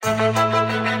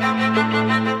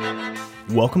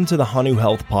Welcome to the Hanu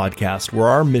Health Podcast, where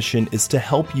our mission is to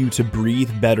help you to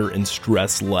breathe better and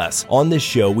stress less. On this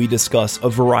show, we discuss a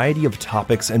variety of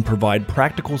topics and provide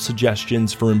practical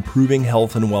suggestions for improving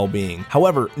health and well-being.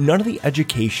 However, none of the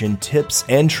education, tips,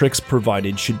 and tricks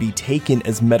provided should be taken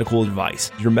as medical advice.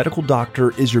 Your medical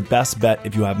doctor is your best bet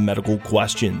if you have medical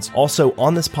questions. Also,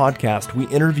 on this podcast, we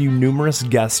interview numerous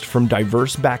guests from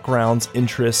diverse backgrounds,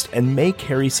 interests, and may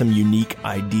carry some unique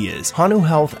ideas. Hanu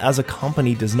Health as a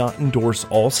company does not endorse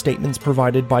all statements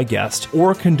provided by guests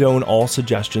or condone all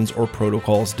suggestions or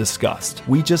protocols discussed.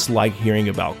 We just like hearing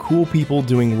about cool people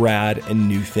doing rad and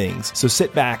new things. So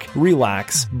sit back,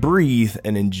 relax, breathe,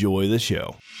 and enjoy the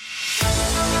show.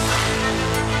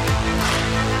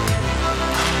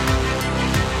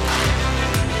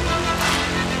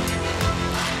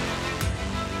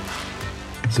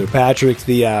 So Patrick,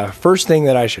 the first thing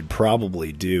that I should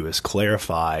probably do is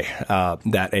clarify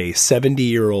that a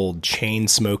 70-year-old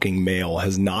chain-smoking male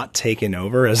has not taken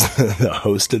over as the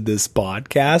host of this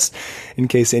podcast, in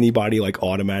case anybody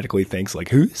automatically thinks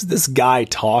who's this guy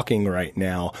talking right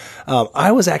now?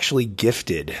 I was actually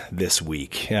gifted this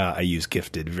week. I use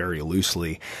gifted very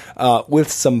loosely with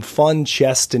some fun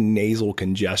chest and nasal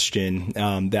congestion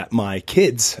that my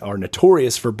kids are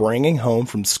notorious for bringing home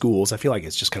from schools. I feel like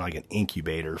it's just kind of like an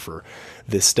incubator for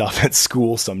this stuff at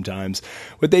school sometimes,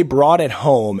 but they brought it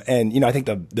home. And, I think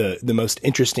the most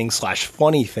interesting /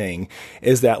 funny thing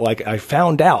is that I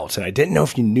found out, and I didn't know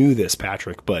if you knew this,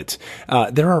 Patrick, but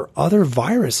there are other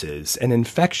viruses and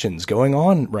infections going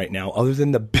on right now other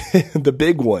than the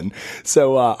big one.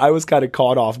 So I was kind of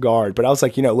caught off guard, but I was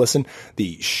like, listen,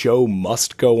 the show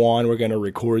must go on. We're going to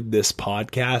record this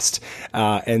podcast.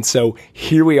 And so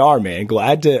here we are, man.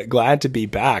 Glad to be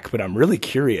back, but I'm really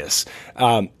curious.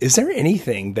 Is there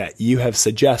anything that you have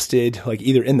suggested,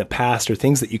 either in the past or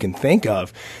things that you can think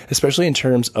of, especially in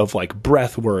terms of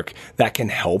breath work, that can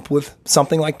help with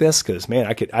something like this? Because man,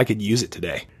 I could use it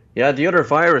today. Yeah, the other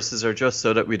viruses are just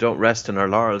so that we don't rest in our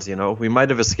laurels. We might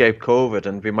have escaped COVID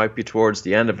and we might be towards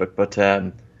the end of it, but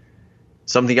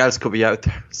something else could be out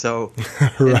there. So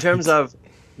right. In terms of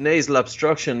nasal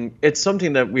obstruction, it's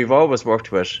something that we've always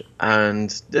worked with, and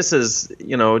this is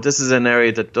an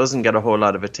area that doesn't get a whole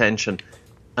lot of attention,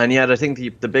 and yet I think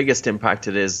the biggest impact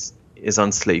it is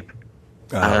on sleep.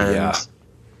 Yeah.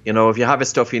 If you have a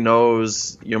stuffy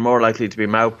nose, you're more likely to be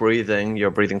mouth breathing,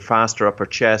 you're breathing faster upper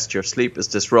chest, your sleep is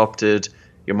disrupted,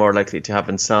 you're more likely to have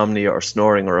insomnia or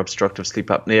snoring or obstructive sleep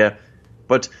apnea.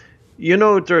 But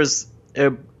there's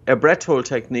a breath hold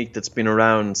technique that's been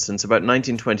around since about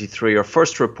 1923, or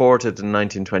first reported in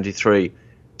 1923,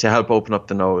 to help open up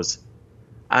the nose.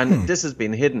 And this has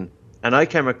been hidden. And I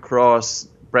came across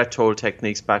breath hold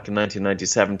techniques back in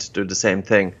 1997 to do the same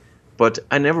thing. But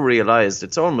I never realized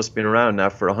it's almost been around now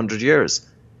for 100 years.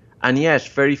 And yet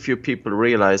very few people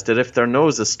realize that if their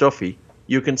nose is stuffy,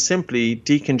 you can simply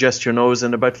decongest your nose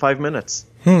in about 5 minutes.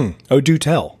 Oh, do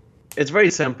tell. It's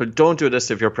very simple. Don't do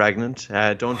this if you're pregnant.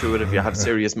 Don't do it if you have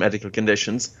serious medical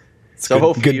conditions. So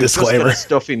hopefully you just get a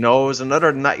stuffy nose, and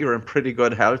other than that, you're in pretty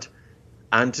good health.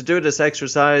 And to do this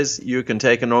exercise, you can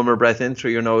take a normal breath in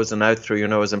through your nose and out through your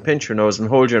nose, and pinch your nose and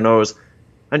hold your nose,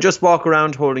 and just walk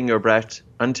around holding your breath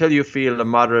until you feel a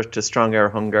moderate to strong air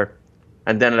hunger,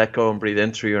 and then let go and breathe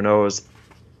in through your nose.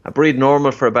 Breathe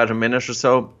normal for about a minute or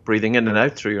so, breathing in and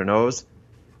out through your nose,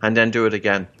 and then do it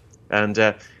again. And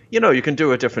you can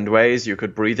do it different ways. You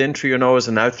could breathe in through your nose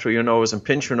and out through your nose and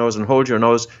pinch your nose and hold your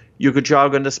nose. You could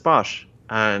jog on the spot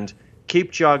and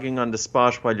keep jogging on the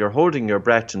spot while you're holding your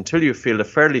breath until you feel a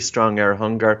fairly strong air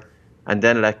hunger, and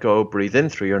then let go, breathe in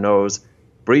through your nose,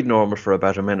 breathe normal for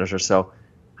about a minute or so.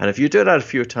 And if you do that a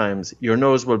few times, your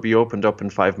nose will be opened up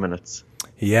in 5 minutes.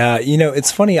 Yeah,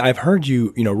 it's funny. I've heard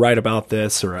you, write about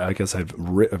this, or I guess I've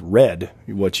read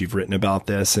what you've written about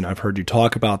this, and I've heard you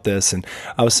talk about this. And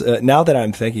I was now that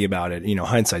I'm thinking about it,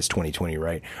 hindsight's 20/20,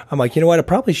 right? I'm like, what? I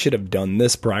probably should have done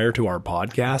this prior to our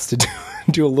podcast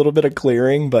to do a little bit of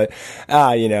clearing, but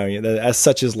as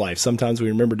such is life. Sometimes we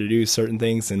remember to do certain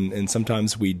things, and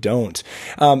sometimes we don't.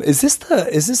 Is this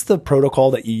the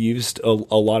protocol that you used a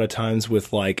lot of times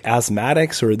with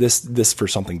asthmatics, or this for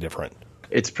something different?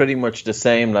 It's pretty much the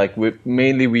same.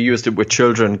 We used it with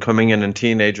children coming in and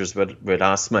teenagers with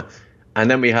asthma.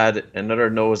 And then we had another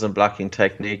nose and blocking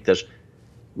technique that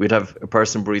we'd have a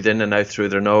person breathe in and out through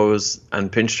their nose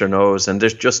and pinch their nose, and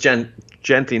just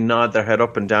gently nod their head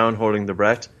up and down holding the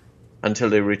breath until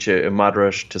they reach a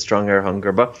moderate to strong air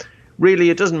hunger. But really,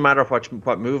 it doesn't matter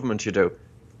what movement you do.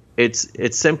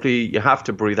 It's simply you have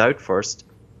to breathe out first,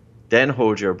 then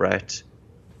hold your breath,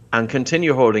 and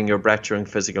continue holding your breath during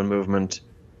physical movement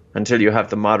until you have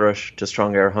the moderate to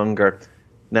strong air hunger.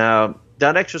 Now,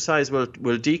 that exercise will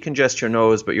decongest your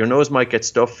nose, but your nose might get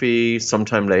stuffy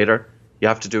sometime later. You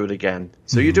have to do it again.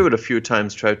 So you do it a few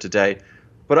times throughout the day.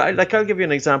 But I'll give you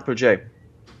an example, Jay.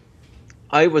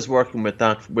 I was working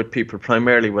with people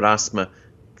primarily with asthma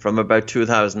from about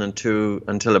 2002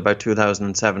 until about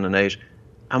 2007 and 8.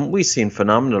 And we've seen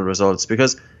phenomenal results,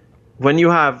 because when you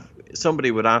have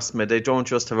somebody with asthma, they don't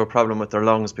just have a problem with their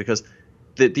lungs, because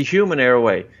the human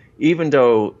airway, even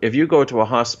though if you go to a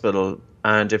hospital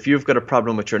and if you've got a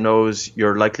problem with your nose,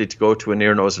 you're likely to go to an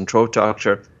ear, nose and throat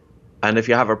doctor. And if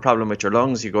you have a problem with your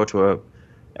lungs, you go to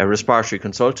a respiratory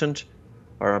consultant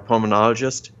or a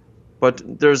pulmonologist.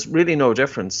 But there's really no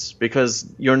difference, because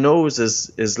your nose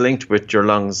is linked with your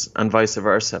lungs and vice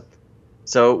versa.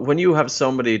 So when you have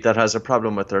somebody that has a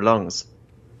problem with their lungs,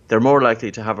 they're more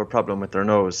likely to have a problem with their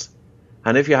nose.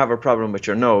 And if you have a problem with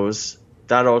your nose,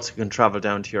 that also can travel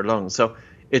down to your lungs. So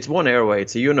it's one airway,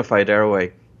 it's a unified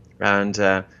airway. And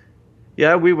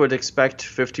we would expect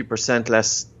 50%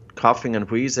 less coughing and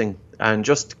wheezing and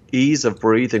just ease of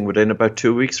breathing within about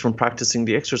 2 weeks from practicing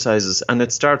the exercises. And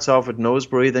it starts off with nose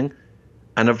breathing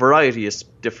and a variety of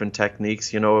different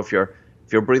techniques. You know, if your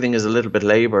breathing is a little bit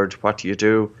labored, what do you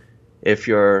do? If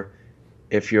you're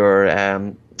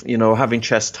having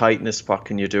chest tightness, what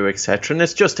can you do, etc. And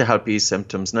it's just to help ease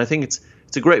symptoms. And I think it's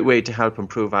a great way to help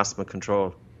improve asthma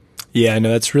control. Yeah, no,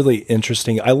 that's really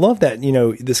interesting. I love that,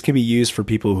 this can be used for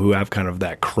people who have kind of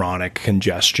that chronic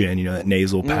congestion, that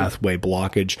nasal pathway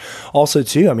blockage. Also,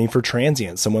 too, I mean, for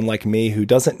transients, someone like me who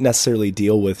doesn't necessarily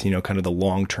deal with, kind of the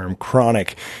long-term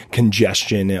chronic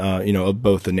congestion, of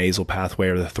both the nasal pathway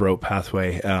or the throat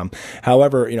pathway.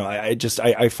 However,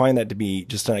 I find that to be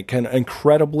just an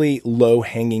incredibly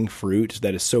low-hanging fruit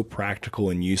that is so practical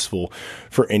and useful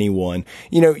for anyone.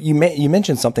 You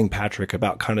mentioned something, Patrick,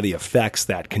 about kind of the effects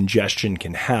that congestion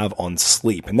can have on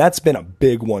sleep. And that's been a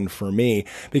big one for me,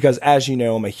 because as you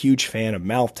know, I'm a huge fan of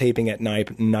mouth taping at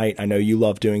night. I know you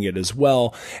love doing it as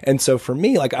well. And so for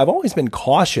me, I've always been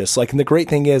cautious. And the great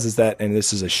thing is that, and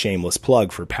this is a shameless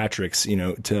plug for Patrick's,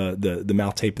 to the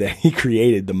mouth tape that he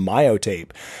created, the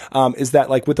MyoTape, is that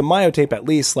with the MyoTape, at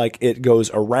least it goes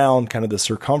around kind of the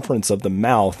circumference of the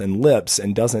mouth and lips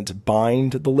and doesn't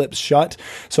bind the lips shut.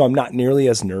 So I'm not nearly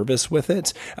as nervous with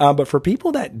it. But for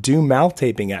people that do mouth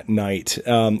taping at night,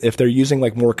 if they're using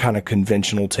more kind of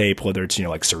conventional tape, whether it's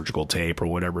surgical tape or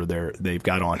whatever they've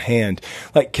got on hand,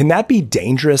 can that be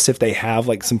dangerous if they have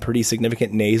some pretty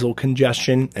significant nasal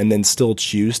congestion and then still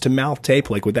choose to mouth tape?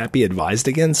 Would that be advised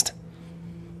against?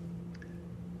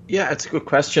 Yeah, it's a good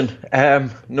question.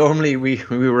 Normally we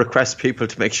request people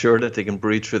to make sure that they can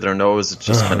breathe through their nose. It's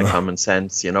just kind of common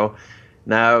sense,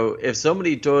 Now, if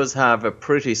somebody does have a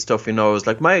pretty stuffy nose,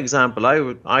 like my example,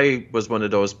 I was one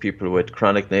of those people with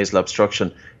chronic nasal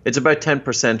obstruction. It's about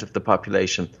 10% of the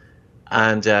population.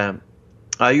 And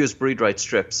I use Breathe Right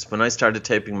strips. When I started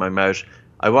taping my mouth,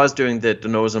 I was doing the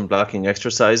nose and blocking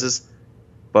exercises,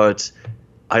 but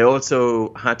I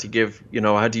also had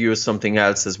to use something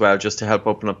else as well just to help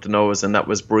open up the nose, and that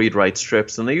was Breathe Right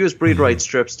strips. And I used Breathe Right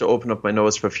strips to open up my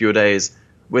nose for a few days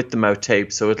with the mouth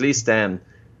tape. So at least then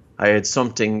I had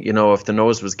something, if the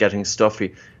nose was getting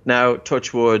stuffy. Now,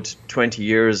 touch wood, 20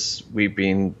 years we've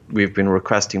been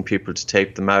requesting people to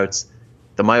tape the mouths.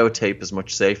 The MyoTape is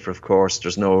much safer, of course.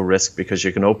 There's no risk because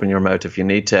you can open your mouth if you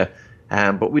need to.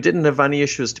 But we didn't have any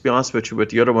issues, to be honest with you,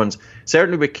 with the other ones.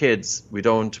 Certainly with kids, we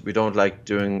don't like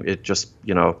doing it. Just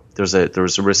there's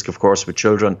a risk, of course, with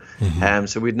children.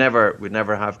 So we'd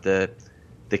never have the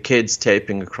kids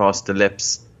taping across the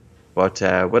lips. But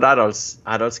with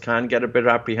adults can get a bit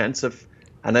apprehensive.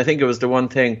 And I think it was the one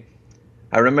thing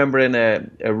I remember in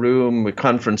a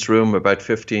conference room about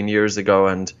 15 years ago,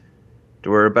 and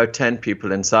there were about 10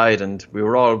 people inside, and we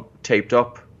were all taped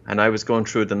up, and I was going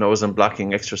through the nose and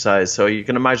blocking exercise. So you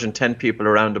can imagine 10 people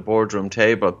around a boardroom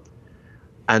table,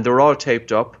 and they were all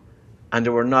taped up, and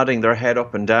they were nodding their head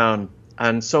up and down,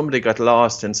 and somebody got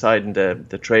lost inside in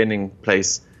the training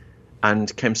place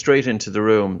and came straight into the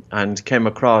room and came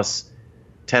across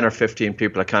 10 or 15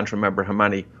 people, I can't remember how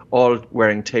many, all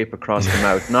wearing tape across the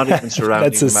mouth, not even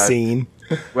surrounding the mouth. That's a scene.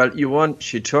 Well,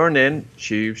 she turned in,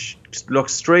 she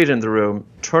looked straight in the room,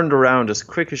 turned around as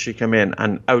quick as she came in,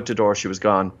 and out the door she was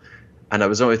gone. And I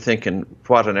was only thinking,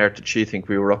 what on earth did she think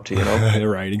we were up to,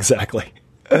 Right, exactly.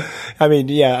 I mean,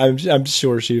 yeah, I'm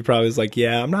sure she probably was like,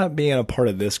 yeah, I'm not being a part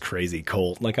of this crazy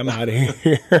cult. Like, I'm out of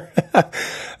here.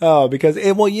 Oh, because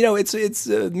it's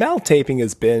mouth taping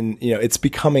has been, it's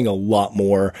becoming a lot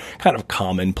more kind of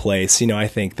commonplace. I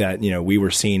think that, we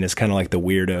were seen as kind of like the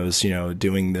weirdos,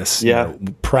 doing this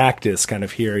practice kind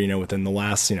of here, within the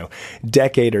last,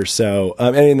 decade or so.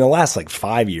 And in the last like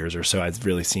 5 years or so, I've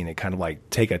really seen it kind of like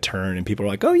take a turn, and people are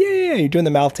like, oh yeah, you're doing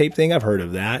the mouth tape thing. I've heard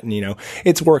of that. And,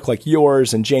 it's work like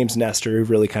yours and James Nestor who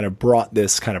really kind of brought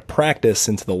this kind of practice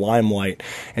into the limelight,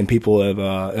 and people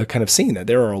have kind of seen that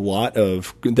there's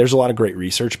a lot of great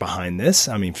research behind this.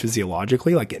 I mean,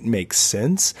 physiologically, like, it makes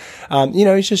sense.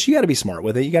 It's just, you got to be smart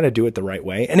with it. You got to do it the right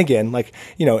way. And again, like,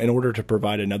 in order to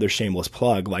provide another shameless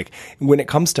plug, like, when it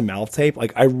comes to mouth tape,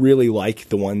 like, I really like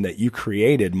the one that you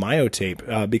created,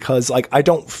 MyoTape, because like, I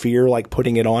don't fear like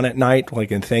putting it on at night,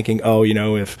 like, and thinking, oh,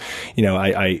 if,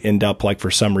 I end up like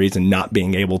for some reason not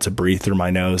being able to breathe through my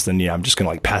nose, then I'm just gonna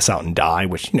like pass out and die,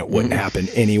 which wouldn't happen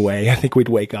anyway. I think we'd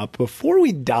wake up before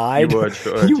we died. You would,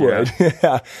 sure, you would.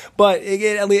 Yeah. But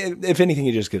if anything,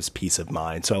 it just gives peace of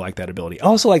mind. So I like that ability. I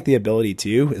also like the ability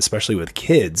to, especially with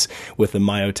kids, with the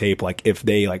MyoTape, like, if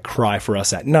they like cry for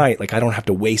us at night, like, I don't have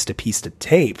to waste a piece of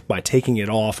tape by taking it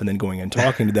off and then going and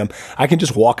talking to them. I can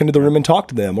just walk into the room and talk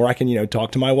to them, or I can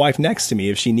talk to my wife next to me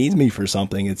if she needs me for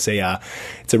something. It's a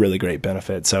really great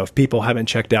benefit. So if people haven't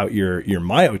checked out your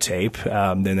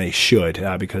MyoTape, then they should,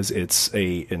 because it's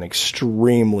an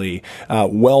extremely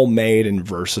well made and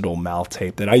versatile mouth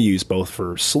tape that I use both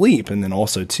for sleep, and then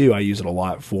also too, I use it a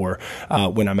lot for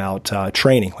when I'm out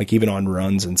training, like even on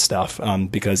runs and stuff,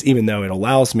 because even though it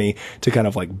allows me to kind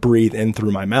of like breathe in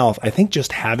through my mouth, I think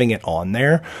just having it on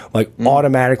there like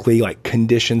automatically like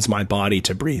conditions my body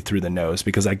to breathe through the nose,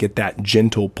 because I get that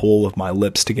gentle pull of my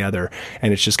lips together,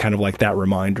 and it's just kind of like that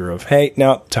reminder of, hey,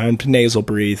 now time to nasal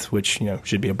breathe, which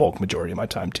should be a bulk majority of my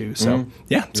time too. So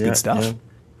it's good stuff.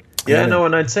 Yeah, no,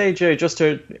 and I'd say, Jay, just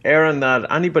to err on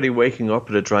that, anybody waking up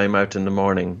with a dry mouth in the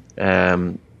morning,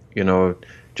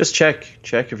 just check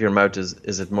if your mouth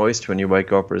is it moist when you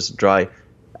wake up, or is it dry?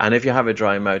 And if you have a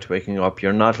dry mouth waking up,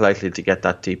 you're not likely to get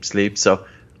that deep sleep. So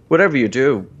whatever you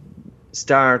do,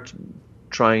 start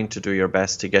trying to do your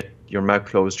best to get your mouth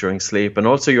closed during sleep, and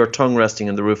also your tongue resting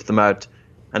in the roof of the mouth,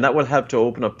 and that will help to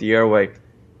open up the airway.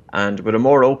 And with a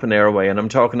more open airway, and I'm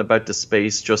talking about the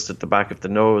space just at the back of the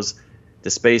nose, the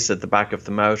space at the back of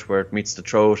the mouth where it meets the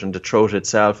throat, and the throat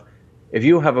itself, if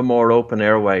you have a more open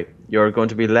airway, you're going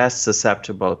to be less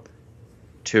susceptible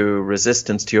to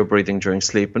resistance to your breathing during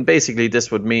sleep. And basically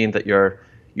this would mean that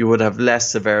you would have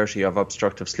less severity of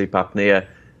obstructive sleep apnea.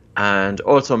 And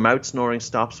also mouth snoring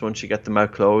stops once you get the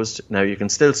mouth closed. Now, you can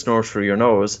still snore through your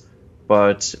nose,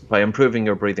 but by improving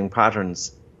your breathing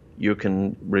patterns, you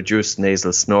can reduce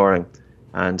nasal snoring.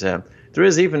 And there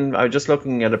is even, I was just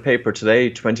looking at a paper today,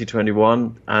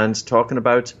 2021, and talking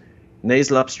about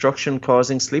nasal obstruction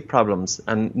causing sleep problems.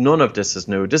 And none of this is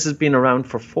new. This has been around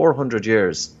for 400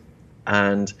 years.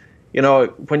 And,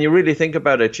 when you really think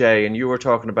about it, Jay, and you were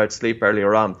talking about sleep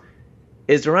earlier on,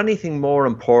 is there anything more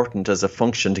important as a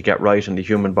function to get right in the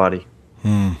human body?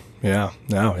 Yeah,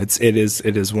 no, it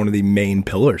is one of the main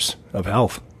pillars of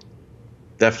health.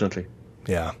 Definitely.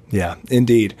 Yeah,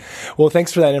 indeed. Well,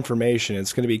 thanks for that information.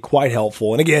 It's going to be quite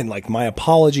helpful. And again, like, my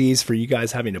apologies for you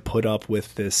guys having to put up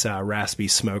with this raspy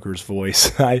smoker's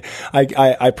voice.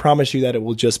 I promise you that it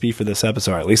will just be for this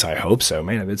episode. Or at least I hope so.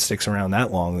 Man, if it sticks around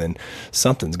that long, then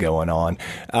something's going on.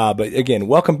 But again,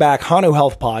 welcome back, Hanu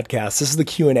Health Podcast. This is the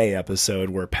Q&A episode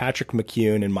where Patrick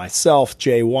McCune and myself,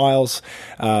 Jay Wiles,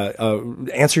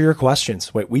 answer your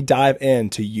questions. We dive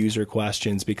into user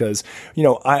questions because,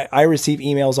 I receive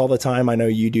emails all the time. I know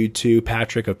you do too,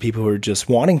 Patrick, of people who are just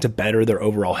wanting to better their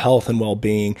overall health and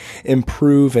well-being,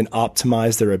 improve and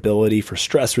optimize their ability for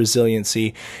stress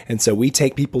resiliency. And so we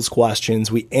take people's questions,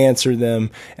 we answer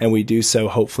them, and we do so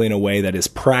hopefully in a way that is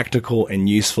practical and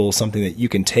useful, something that you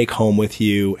can take home with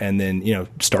you and then,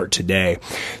 start today.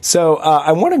 So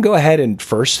I want to go ahead and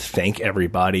first thank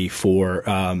everybody for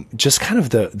just kind of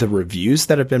the reviews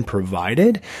that have been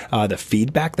provided, the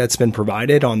feedback that's been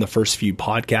provided on the first few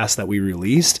podcasts that we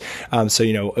released. So,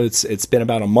 it's been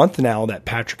about a month now that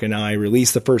Patrick and I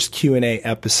released the first Q&A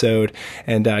episode.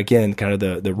 And again, kind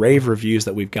of the rave reviews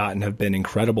that we've gotten have been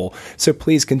incredible. So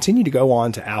please continue to go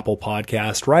on to Apple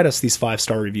Podcast, write us these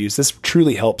 5-star reviews. This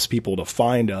truly helps people to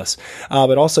find us.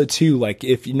 But also too, like,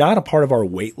 if you're not a part of our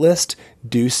wait list,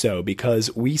 do so,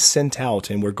 because we sent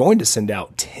out, and we're going to send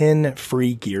out 10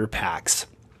 free gear packs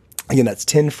Again, that's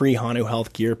 10 free Hanu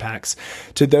Health gear packs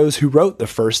to those who wrote the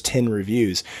first 10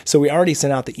 reviews. So we already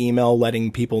sent out the email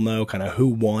letting people know kind of who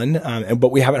won,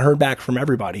 but we haven't heard back from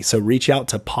everybody. So reach out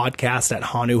to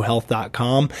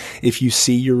podcast@hanuhealth.com if you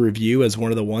see your review as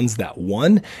one of the ones that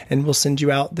won, and we'll send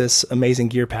you out this amazing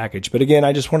gear package. But again,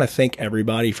 I just want to thank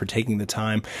everybody for taking the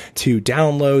time to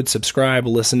download, subscribe,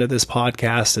 listen to this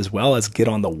podcast, as well as get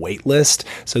on the wait list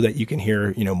so that you can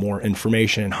hear, more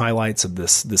information and highlights of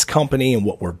this company and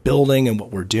what we're building and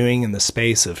what we're doing in the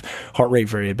space of heart rate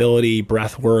variability,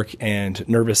 breath work, and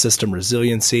nervous system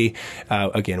resiliency.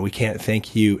 Again, we can't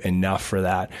thank you enough for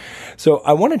that. So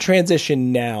I want to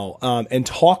transition now and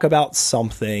talk about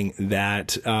something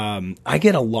that I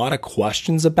get a lot of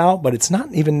questions about, but it's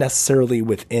not even necessarily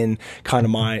within kind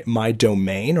of my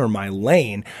domain or my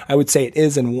lane. I would say it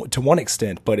is to one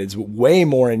extent, but it's way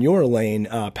more in your lane,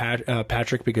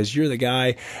 Patrick, because you're the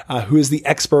guy who is the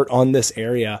expert on this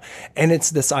area. And it's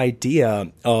this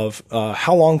idea of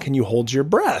how long can you hold your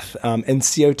breath and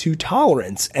CO2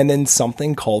 tolerance, and then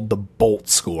something called the BOLT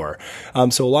score.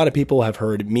 So a lot of people have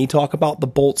heard me talk about the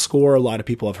BOLT score. A lot of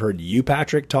people have heard you,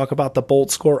 Patrick, talk about the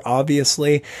BOLT score,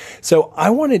 obviously. So I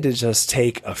wanted to just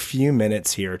take a few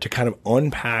minutes here to kind of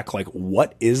unpack, like,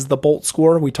 what is the BOLT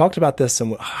score? We talked about this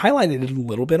and highlighted it a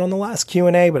little bit on the last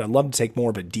Q&A, but I'd love to take more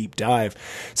of a deep dive.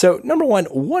 So number one,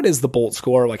 what is the BOLT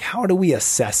score? Like, how do we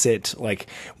assess it? Like,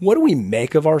 what do we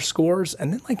make of our scores?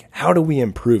 And then, like, how do we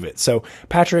improve it? So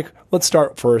Patrick, let's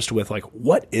start first with, like,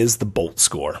 what is the BOLT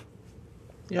score?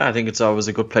 Yeah, I think it's always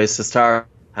a good place to start.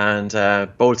 And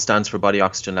BOLT stands for Body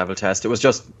Oxygen Level Test. It was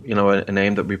just, a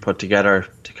name that we put together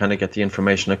to kind of get the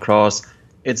information across.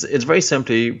 It's very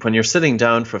simply, when you're sitting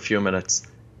down for a few minutes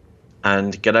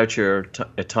and get out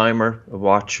a timer, a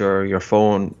watch, or your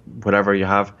phone, whatever you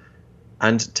have,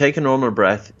 and take a normal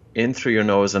breath in through your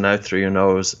nose and out through your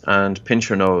nose, and pinch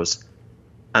your nose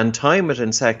and time it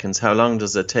in seconds. How long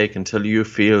does it take until you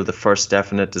feel the first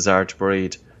definite desire to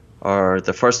breathe, or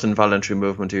the first involuntary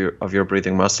movement of your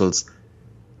breathing muscles?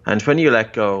 And when you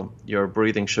let go, your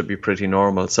breathing should be pretty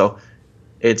normal. So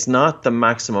it's not the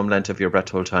maximum length of your breath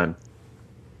hold time.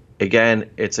 Again,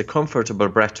 it's a comfortable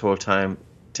breath hold time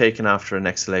taken after an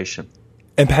exhalation.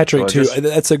 And Patrick, too,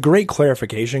 that's a great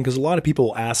clarification, because a lot of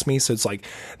people ask me, so it's like,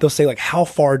 they'll say, like, how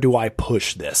far do I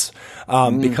push this?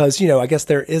 Because, I guess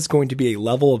there is going to be a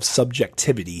level of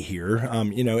subjectivity here.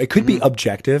 It could be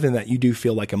objective in that you do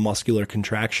feel like a muscular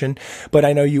contraction, but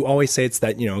I know you always say it's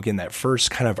that, again, that first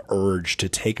kind of urge to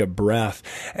take a breath.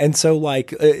 And so,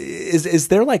 like, is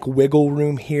there, like, wiggle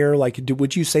room here? Like,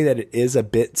 would you say that it is a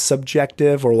bit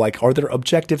subjective, or, like, are there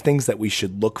objective things that we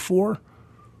should look for?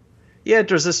 Yeah,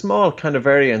 there's a small kind of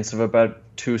variance of about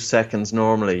 2 seconds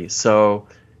normally. So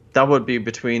that would be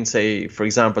between, say, for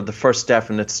example, the first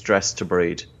definite stress to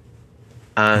breathe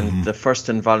and the first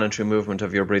involuntary movement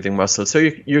of your breathing muscles. So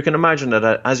you can imagine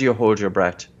that as you hold your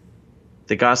breath,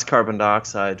 the gas carbon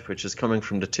dioxide, which is coming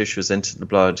from the tissues into the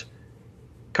blood,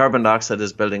 carbon dioxide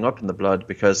is building up in the blood,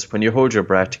 because when you hold your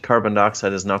breath, carbon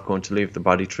dioxide is not going to leave the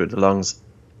body through the lungs.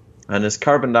 And as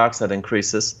carbon dioxide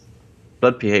increases,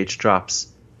 blood pH drops.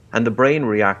 And the brain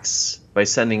reacts by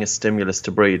sending a stimulus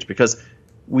to breathe, because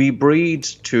we breathe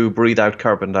to breathe out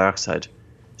carbon dioxide.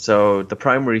 So the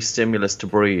primary stimulus to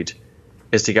breathe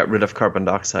is to get rid of carbon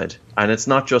dioxide. And it's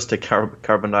not just a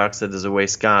carbon dioxide as a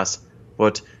waste gas,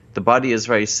 but the body is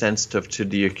very sensitive to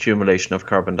the accumulation of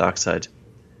carbon dioxide.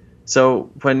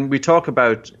 So when we talk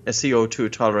about a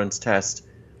CO2 tolerance test,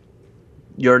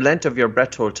 your length of your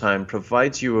breath hold time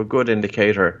provides you a good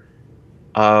indicator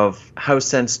of how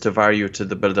sensitive are you to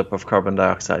the buildup of carbon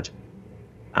dioxide.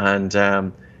 And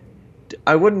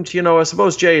I wouldn't, I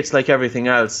suppose, Jay, it's like everything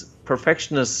else.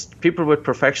 People with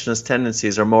perfectionist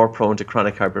tendencies are more prone to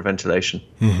chronic hyperventilation.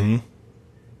 Mm-hmm.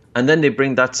 And then they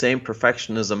bring that same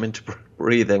perfectionism into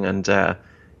breathing. And the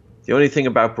only thing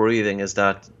about breathing is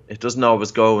that it doesn't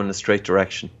always go in a straight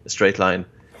direction, a straight line.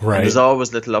 Right. And there's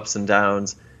always little ups and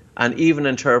downs. And even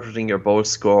interpreting your BOLT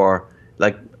score,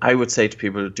 like I would say to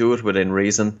people, do it within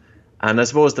reason. And I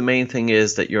suppose the main thing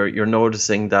is that you're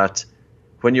noticing that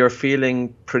when you're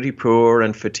feeling pretty poor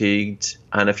and fatigued,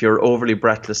 and if you're overly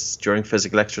breathless during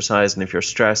physical exercise, and if you're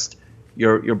stressed,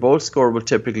 your BOLT score will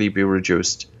typically be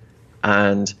reduced.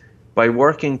 And by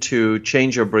working to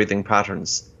change your breathing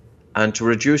patterns and to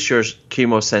reduce your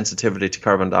chemosensitivity to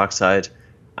carbon dioxide,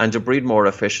 and to breathe more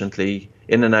efficiently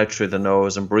in and out through the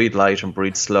nose, and breathe light and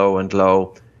breathe slow and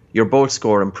low, your BOLT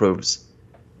score improves.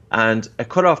 And a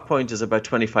cutoff point is about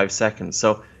 25 seconds.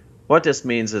 So what this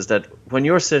means is that when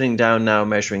you're sitting down now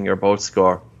measuring your BOLT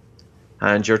score,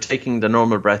 and you're taking the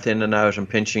normal breath in and out and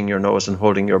pinching your nose and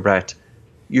holding your breath,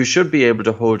 you should be able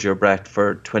to hold your breath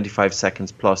for 25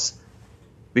 seconds plus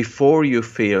before you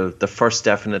feel the first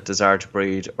definite desire to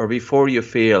breathe, or before you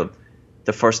feel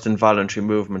the first involuntary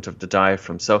movement of the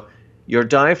diaphragm. So your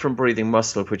diaphragm breathing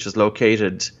muscle, which is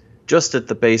located just at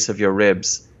the base of your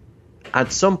ribs,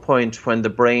 at some point when the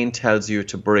brain tells you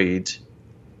to breathe,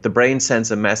 the brain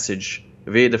sends a message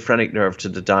via the phrenic nerve to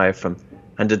the diaphragm,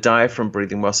 and the diaphragm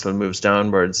breathing muscle moves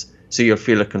downwards, so you'll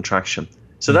feel a contraction.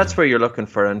 So that's where you're looking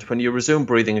for, and when you resume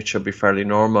breathing, it should be fairly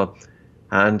normal.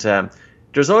 And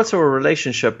there's also a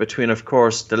relationship between, of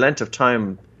course, the length of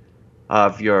time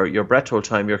of your breath hold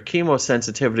time. Your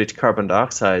chemosensitivity to carbon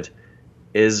dioxide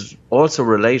is also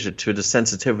related to the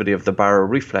sensitivity of the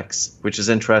baroreflex, which is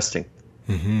interesting.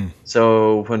 Mm-hmm.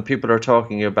 So when people are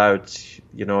talking about,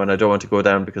 and I don't want to go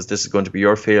down because this is going to be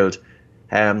your field,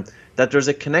 that there's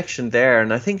a connection there.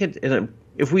 And I think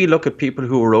if we look at people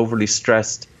who are overly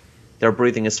stressed, their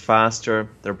breathing is faster,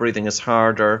 their breathing is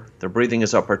harder, their breathing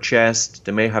is upper chest,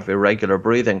 they may have irregular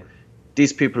breathing.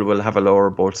 These people will have a lower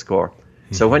Bolt score.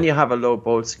 Mm-hmm. So when you have a low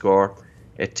Bolt score,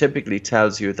 it typically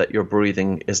tells you that your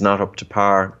breathing is not up to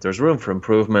par. There's room for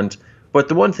improvement. But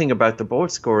the one thing about the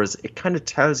Bolt score is it kind of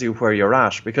tells you where you're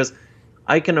at, because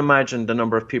I can imagine the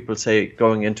number of people, say,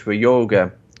 going into a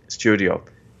yoga studio,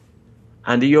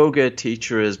 and the yoga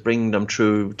teacher is bringing them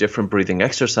through different breathing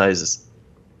exercises.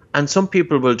 And some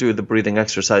people will do the breathing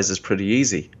exercises pretty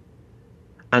easy,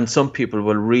 and some people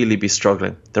will really be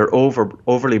struggling. They're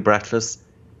overly breathless.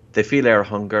 They feel air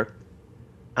hunger.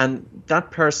 And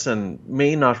that person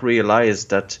may not realize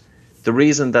that the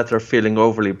reason that they're feeling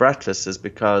overly breathless is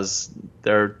because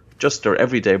their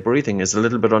everyday breathing is a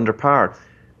little bit under par.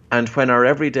 And when our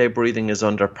everyday breathing is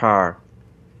under par,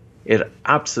 it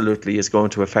absolutely is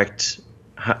going to affect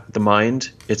the mind.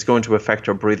 It's going to affect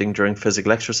our breathing during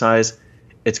physical exercise.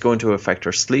 It's going to affect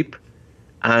our sleep.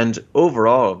 And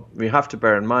overall, we have to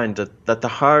bear in mind that the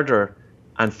harder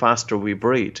and faster we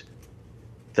breathe,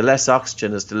 the less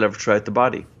oxygen is delivered throughout the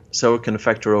body. So it can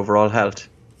affect our overall health.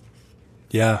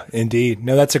 Yeah, indeed.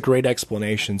 No, that's a great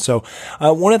explanation. So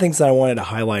one of the things that I wanted to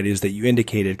highlight is that you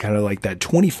indicated kind of like that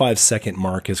 25-second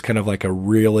mark is kind of like a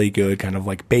really good kind of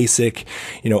like basic,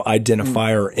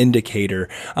 identifier indicator.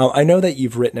 I know that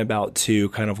you've written about too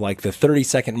kind of like the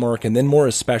 30-second mark, and then more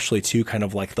especially too kind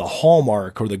of like the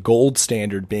hallmark or the gold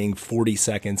standard being 40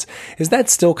 seconds. Is that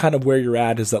still kind of where you're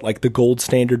at? Is that like the gold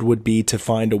standard would be to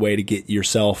find a way to get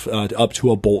yourself up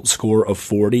to a Bolt score of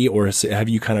 40, or have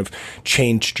you kind of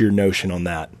changed your notion on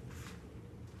that?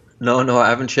 No, I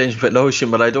haven't changed my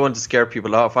notion, but I don't want to scare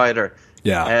people off either.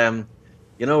 Yeah.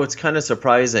 It's kind of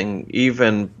surprising,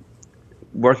 even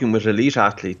working with elite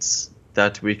athletes,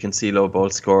 that we can see low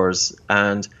Bolt scores.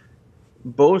 And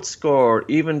Bolt score,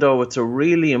 even though it's a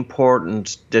really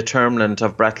important determinant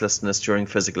of breathlessness during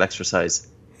physical exercise,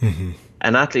 mm-hmm.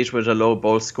 An athlete with a low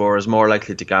Bolt score is more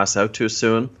likely to gas out too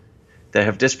soon. They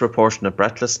have disproportionate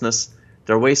breathlessness.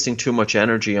 They're wasting too much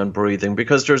energy on breathing,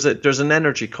 because there's an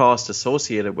energy cost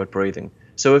associated with breathing.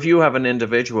 So if you have an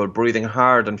individual breathing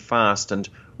hard and fast and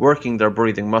working their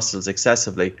breathing muscles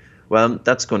excessively, well,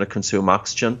 that's going to consume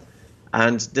oxygen,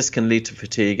 and this can lead to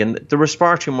fatigue. And the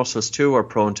respiratory muscles too are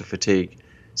prone to fatigue.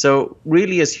 So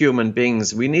really, as human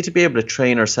beings, we need to be able to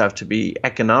train ourselves to be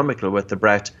economical with the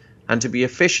breath and to be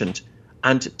efficient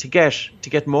and to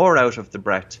get more out of the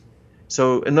breath.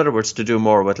 So in other words, to do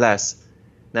more with less.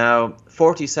 Now,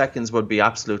 40 seconds would be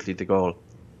absolutely the goal.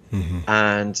 Mm-hmm.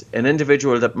 And an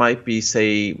individual that might be,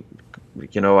 say,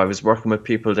 I was working with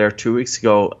people there 2 weeks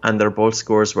ago, and their Bolt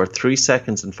scores were 3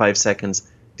 seconds and 5 seconds.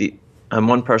 And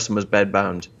one person was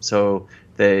bedbound. So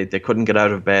they couldn't get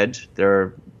out of bed.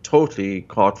 They're totally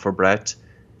caught for breath.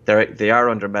 They are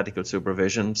under medical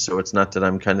supervision. So it's not that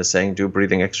I'm kind of saying do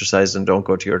breathing exercise and don't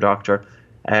go to your doctor.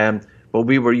 But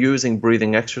we were using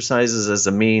breathing exercises as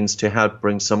a means to help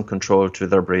bring some control to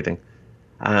their breathing.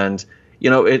 And,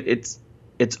 it's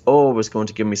always going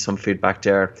to give me some feedback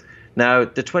there. Now,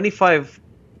 the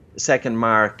 25-second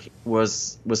mark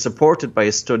was supported by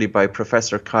a study by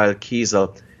Professor Kyle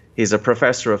Kiesel. He's a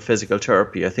professor of physical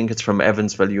therapy. I think it's from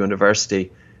Evansville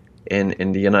University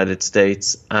in the United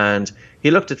States. And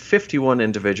he looked at 51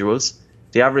 individuals.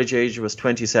 The average age was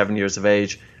 27 years of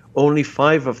age. Only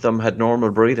 5 of them had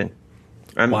normal breathing.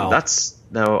 And wow.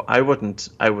 I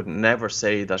would never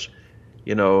say that,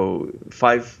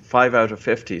 5 out of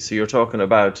 50. So you're talking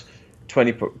about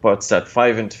 20, what's that?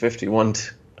 5 into 51.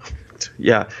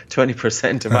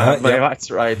 20% of my maths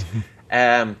right.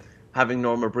 Having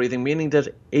normal breathing, meaning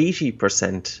that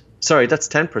 80% Sorry, that's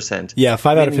 10%. Yeah,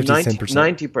 5 out of 50 is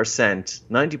 10%.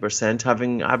 90%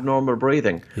 having abnormal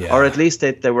breathing. Yeah. Or at least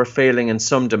they were failing in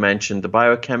some dimension, the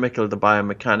biochemical, the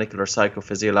biomechanical, or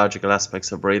psychophysiological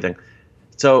aspects of breathing.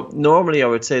 So normally I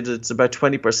would say that it's about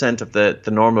 20% of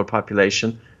the normal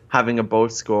population having a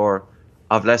Bolt score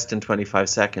of less than 25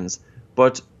 seconds.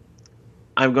 But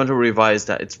I'm going to revise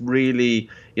that. It's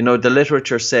really, the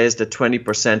literature says that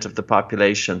 20% of the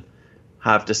population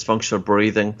have dysfunctional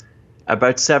breathing.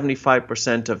 About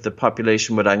 75% of the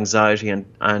population with anxiety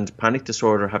and panic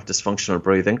disorder have dysfunctional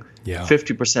breathing. Yeah.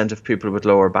 50% of people with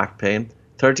lower back pain,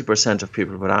 30% of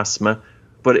people with asthma.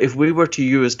 But if we were to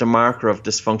use the marker of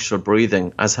dysfunctional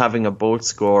breathing as having a Bolt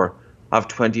score of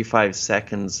 25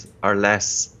 seconds or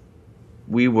less,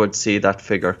 we would see that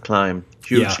figure climb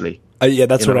hugely. Yeah.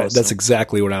 That's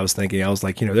exactly what I was thinking. I was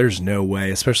like, there's no way,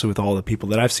 especially with all the people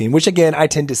that I've seen, which again, I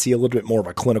tend to see a little bit more of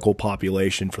a clinical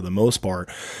population for the most part.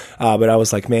 But I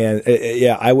was like, man,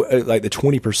 like the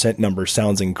 20% number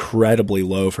sounds incredibly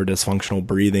low for dysfunctional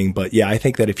breathing. But yeah, I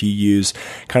think that if you use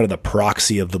kind of the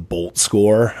proxy of the Bolt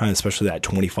score, especially that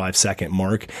 25-second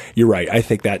mark, you're right. I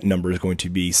think that number is going to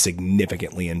be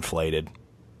significantly inflated.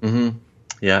 Mm-hmm.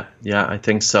 Yeah, I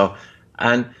think so.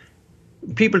 And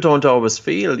people don't always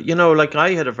feel, like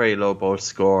I had a very low Bolt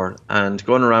score and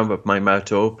going around with my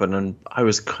mouth open, and I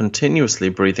was continuously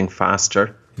breathing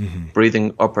faster,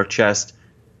 breathing upper chest,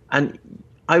 and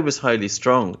I was highly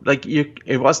strung. Like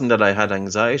it wasn't that I had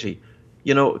anxiety.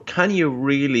 Can you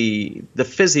really, the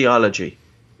physiology,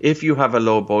 if you have a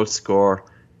low Bolt score,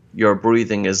 your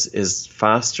breathing is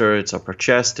faster, it's upper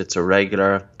chest, it's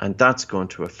irregular, and that's going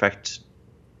to affect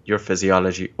your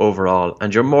physiology overall,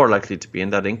 and you're more likely to be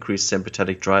in that increased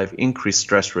sympathetic drive, increased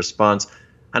stress response.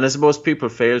 And I suppose people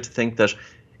fail to think that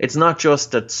it's not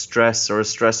just that stress or a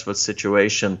stressful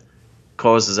situation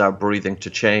causes our breathing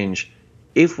to change.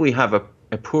 If we have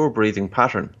a poor breathing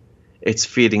pattern, it's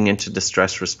feeding into the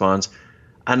stress response.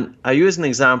 And I use an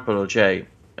example, Jay.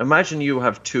 Imagine you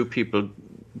have two people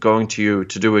going to you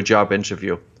to do a job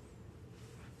interview,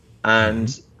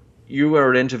 and you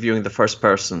are interviewing the first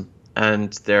person,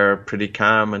 and they're pretty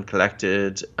calm and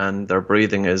collected, and their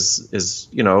breathing is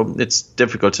it's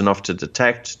difficult enough to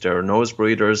detect. They're nose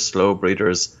breathers, slow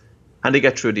breathers, and they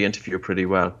get through the interview pretty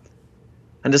well.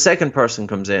 And the second person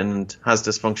comes in and has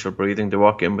dysfunctional breathing. They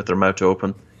walk in with their mouth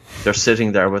open. They're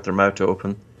sitting there with their mouth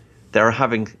open. They're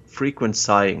having frequent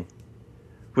sighing,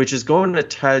 which is going to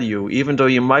tell you, even though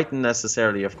you mightn't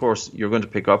necessarily, of course, you're going to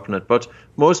pick up on it, but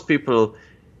most people,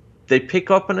 they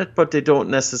pick up on it, but they don't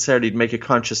necessarily make a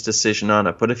conscious decision on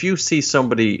it. But if you see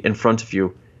somebody in front of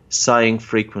you sighing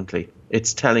frequently,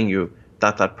 it's telling you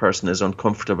that that person is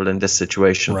uncomfortable in this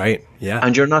situation. Right, yeah.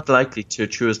 And you're not likely to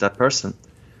choose that person.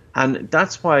 And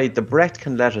that's why the breath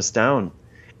can let us down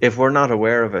if we're not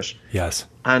aware of it. Yes.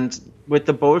 And with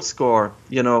the Bolt score,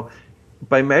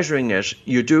 by measuring it,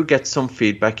 you do get some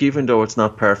feedback, even though it's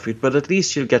not perfect, but at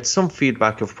least you'll get some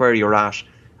feedback of where you're at.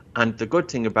 And the good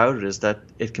thing about it is that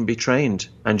it can be trained,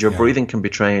 and your breathing can be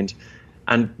trained.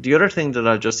 And the other thing that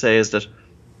I'll just say is that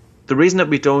the reason that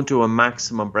we don't do a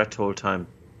maximum breath hold time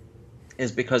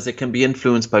is because it can be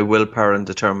influenced by willpower and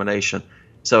determination.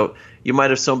 So you might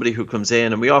have somebody who comes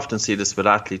in, and we often see this with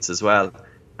athletes as well,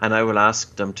 and I will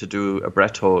ask them to do a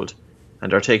breath hold,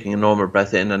 and they're taking a normal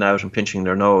breath in and out and pinching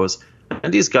their nose.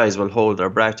 And these guys will hold their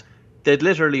breath. They'd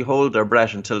literally hold their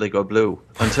breath until they go blue,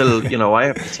 until, I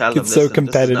have to tell them it's so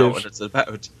competitive. This is not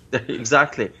what it's about.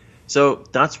 Exactly. So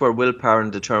that's where willpower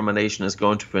and determination is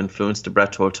going to influence the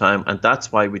breath hold time. And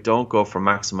that's why we don't go for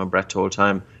maximum breath hold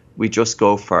time. We just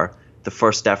go for the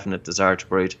first definite desire to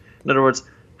breathe. In other words,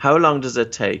 how long does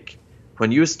it take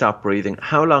when you stop breathing?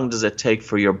 How long does it take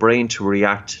for your brain to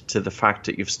react to the fact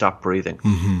that you've stopped breathing?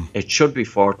 Mm-hmm. It should be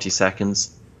 40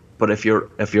 seconds. But if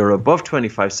you're above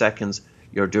 25 seconds,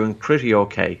 you're doing pretty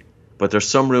okay. But there's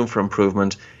some room for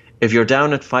improvement. If you're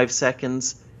down at 5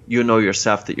 seconds, you know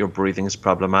yourself that your breathing is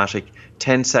problematic.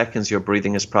 10 seconds, your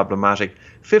breathing is problematic.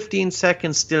 15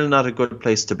 seconds, still not a good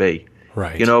place to be.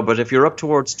 Right. But if you're up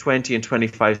towards 20 and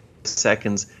 25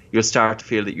 seconds, you'll start to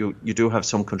feel that you do have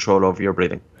some control over your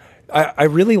breathing. I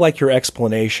really like your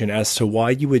explanation as to why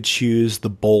you would choose the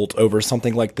Bolt over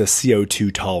something like the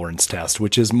CO2 tolerance test,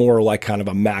 which is more like kind of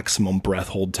a maximum breath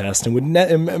hold test, and would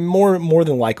more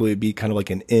than likely be kind of like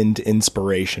an end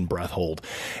inspiration breath hold.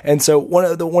 And so one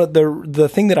of the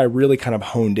thing that I really kind of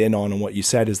honed in on what you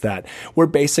said is that we're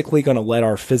basically going to let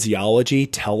our physiology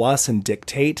tell us and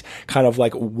dictate kind of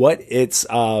like what its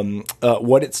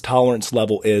tolerance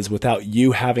level is, without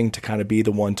you having to kind of be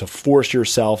the one to force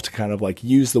yourself to kind of like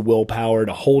use the will willpower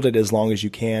to hold it as long as you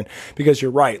can, because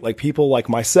you're right. Like people like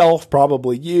myself,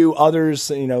 probably you,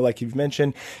 others, like you've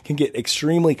mentioned, can get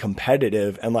extremely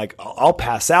competitive, and like I'll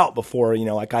pass out before,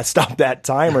 like I stop that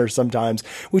timer sometimes,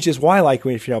 which is why like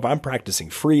if I'm practicing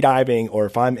free diving or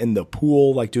if I'm in the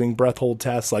pool, like doing breath hold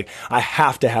tests, like I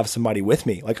have to have somebody with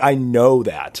me. Like I know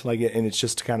that, like, and it's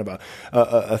just kind of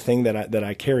a thing that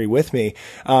I carry with me.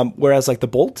 Whereas like the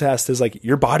bolt test is like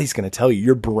your body's going to tell you,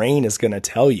 your brain is going to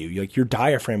tell you, like your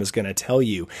diaphragm is going to tell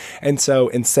you. And so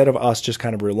instead of us just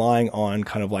kind of relying on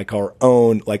kind of like our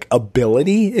own like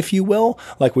ability, if you will,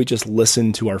 like we just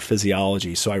listen to our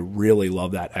physiology. So I really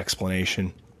love that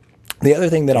explanation. The other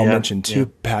thing that I'll mention too,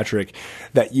 Patrick,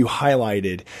 that you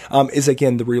highlighted is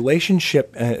again the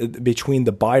relationship between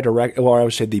the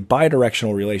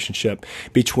bidirectional relationship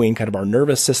between kind of our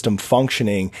nervous system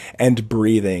functioning and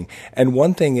breathing. And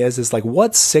one thing is like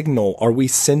what signal are we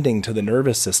sending to the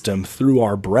nervous system through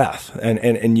our breath?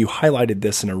 And you highlighted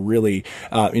this in a really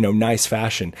nice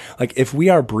fashion. Like if we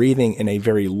are breathing in a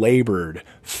very labored,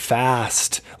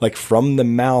 fast, like from the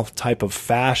mouth type of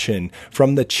fashion,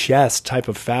 from the chest type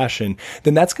of fashion,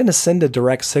 then that's going to send a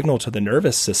direct signal to the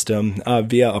nervous system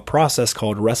via a process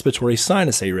called respiratory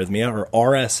sinus arrhythmia,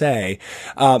 or RSA,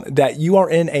 that you are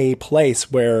in a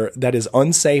place where that is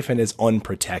unsafe and is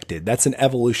unprotected. That's an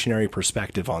evolutionary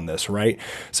perspective on this, right?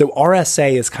 So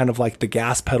RSA is kind of like the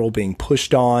gas pedal being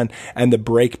pushed on and the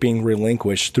brake being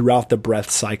relinquished throughout the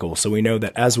breath cycle. So we know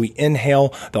that as we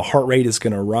inhale, the heart rate is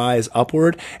going to rise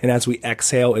upward, and as we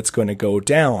exhale, it's going to go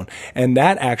down. And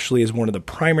that actually is one of the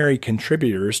primary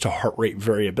contributors to heart rate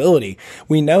variability.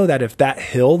 We know that if that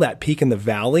hill, that peak in the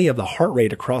valley of the heart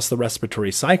rate across the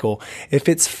respiratory cycle, if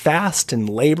it's fast and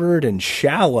labored and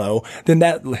shallow, then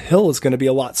that hill is going to be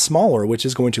a lot smaller, which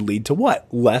is going to lead to what?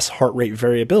 Less heart rate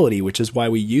variability, which is why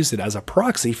we use it as a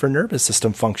proxy for nervous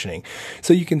system functioning.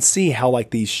 So you can see how like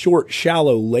these short,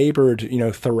 shallow, labored,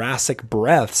 thoracic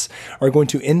breaths are going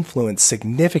to influence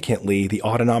significantly the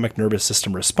autonomic nervous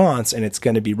system response, and it's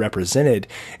going to be represented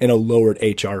in a lowered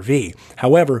HRV.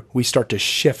 However, we start to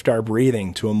shift our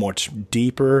breathing to a much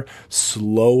deeper,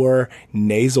 slower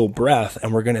nasal breath,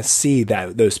 and we're going to see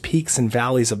that those peaks and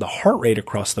valleys of the heart rate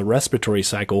across the respiratory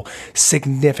cycle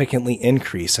significantly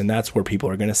increase, and that's where people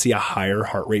are going to see a higher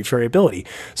heart rate variability.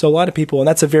 So a lot of people, and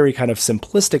that's a very kind of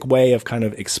simplistic way of kind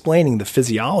of explaining the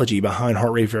physiology behind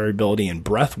heart rate variability and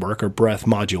breath work or breath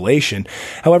modulation.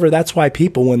 However, that's why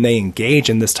people, when they engage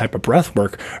in this type of breath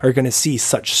work, are going to see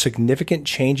such significant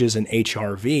changes in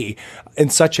HRV in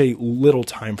such a little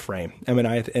time frame. I mean,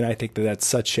 I think that that's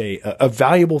such a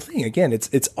valuable thing. Again,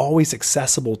 it's always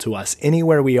accessible to us.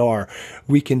 Anywhere we are,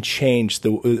 we can change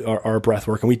our breath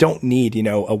work, and we don't need,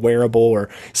 a wearable or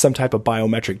some type of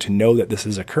biometric to know that this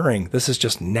is occurring. This is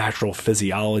just natural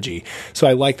physiology. So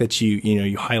I like that you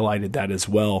highlighted that as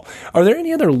well. Are there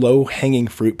any other low-hanging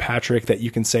fruit, Patrick, that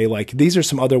you can say, like, these are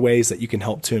some other ways that you can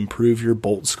help to improve your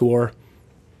BOLT score?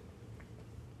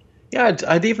 Yeah,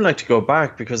 I'd even like to go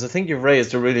back, because I think you've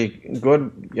raised a really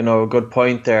good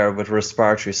point there with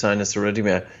respiratory sinus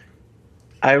arrhythmia.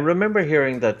 I remember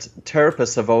hearing that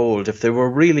therapists of old, if they were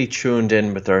really tuned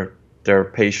in with their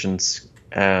patients,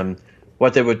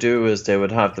 what they would do is they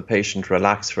would have the patient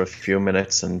relax for a few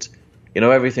minutes, and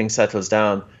everything settles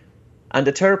down, and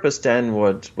the therapist then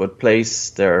would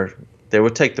they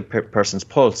would take the person's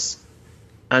pulse,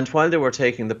 and while they were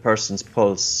taking the person's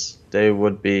pulse, they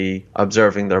would be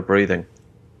observing their breathing.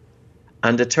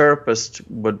 And the therapist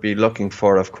would be looking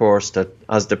for, of course, that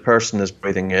as the person is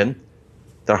breathing in,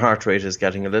 their heart rate is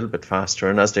getting a little bit faster,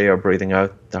 and as they are breathing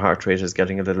out, the heart rate is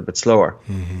getting a little bit slower.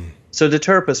 Mm-hmm. So the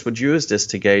therapist would use this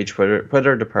to gauge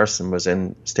whether the person was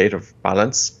in a state of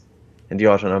balance in the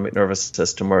autonomic nervous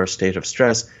system or a state of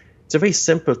stress. It's a very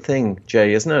simple thing,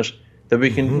 Jay, isn't it? That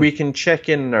we can check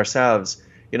in ourselves.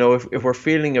 If we're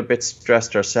feeling a bit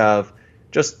stressed ourselves,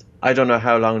 just, I don't know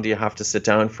how long do you have to sit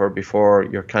down for before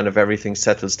your kind of everything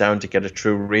settles down to get a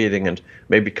true reading, and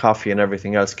maybe coffee and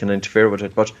everything else can interfere with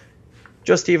it. But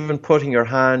just even putting your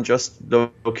hand, just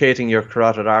locating your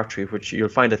carotid artery, which you'll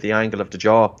find at the angle of the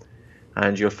jaw,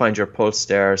 and you'll find your pulse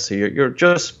there. So you're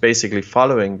just basically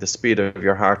following the speed of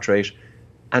your heart rate,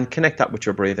 and connect that with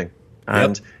your breathing.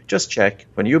 And just check,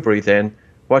 when you breathe in,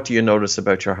 what do you notice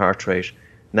about your heart rate?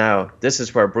 Now, this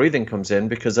is where breathing comes in,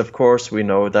 because of course we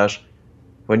know that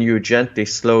when you gently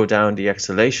slow down the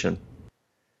exhalation,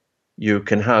 you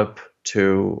can help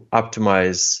to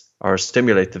optimize or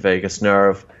stimulate the vagus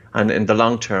nerve, and in the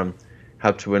long term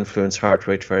help to influence heart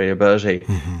rate variability.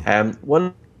 Mm-hmm.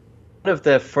 One of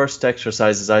the first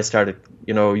exercises I started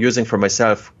using for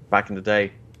myself back in the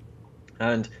day,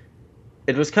 and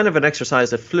it was kind of an exercise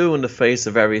that flew in the face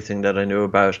of everything that I knew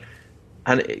about,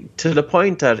 to the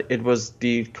point that it was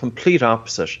the complete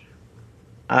opposite.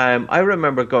 I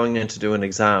remember going in to do an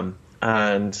exam,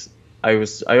 and I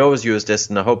always use this,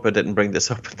 and I hope I didn't bring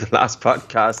this up in the last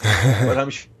podcast, but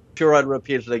I'm sure I'd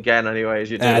repeat it again anyway,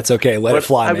 as you do. That's okay. Let it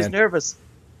fly, man.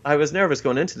 I was nervous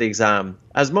going into the exam,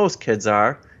 as most kids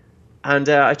are, and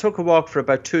I took a walk for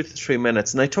about 2 to 3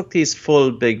 minutes, and I took these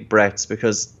full big breaths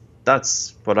because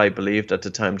that's what I believed at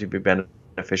the time to be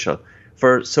beneficial.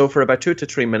 For about 2 to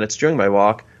 3 minutes during my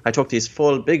walk, I took these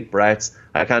full big breaths.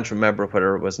 I can't remember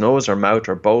whether it was nose or mouth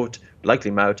or both,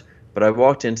 likely mouth, but I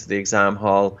walked into the exam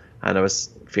hall and I was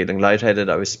feeling lightheaded.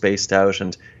 I was spaced out,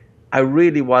 and I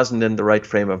really wasn't in the right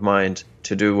frame of mind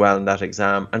to do well in that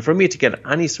exam. And for me to get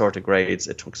any sort of grades,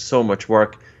 it took so much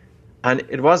work. And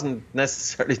it wasn't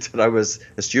necessarily that I was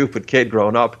a stupid kid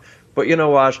growing up, but you know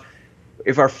what?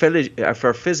 If our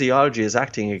physiology is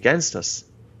acting against us,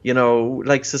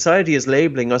 like society is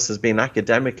labeling us as being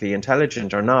academically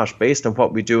intelligent or not based on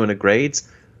what we do in the grades,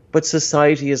 but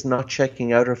society is not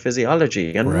checking out our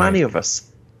physiology. And many of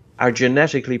us are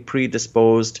genetically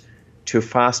predisposed to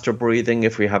faster breathing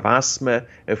if we have asthma,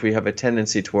 if we have a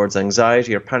tendency towards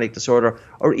anxiety or panic disorder,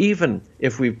 or even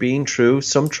if we've been through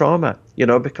some trauma,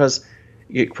 because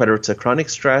whether it's a chronic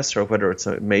stress or whether it's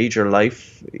a major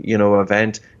life,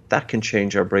 event, that can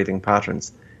change our breathing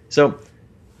patterns. So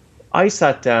I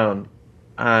sat down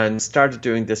and started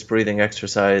doing this breathing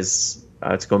exercise.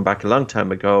 It's going back a long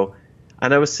time ago.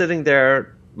 And I was sitting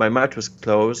there, my mouth was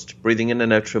closed, breathing in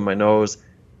and out through my nose.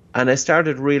 And I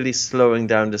started really slowing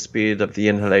down the speed of the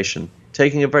inhalation,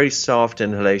 taking a very soft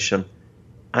inhalation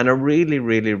and a really,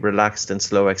 really relaxed and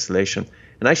slow exhalation.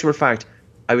 In actual fact,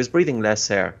 I was breathing less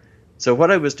air. So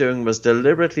what I was doing was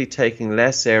deliberately taking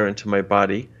less air into my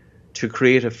body to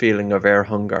create a feeling of air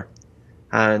hunger.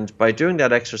 And by doing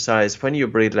that exercise, when you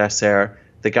breathe less air,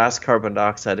 the gas carbon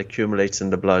dioxide accumulates in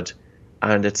the blood.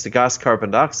 And it's the gas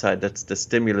carbon dioxide that's the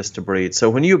stimulus to breathe. So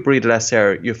when you breathe less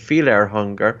air, you feel air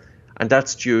hunger, and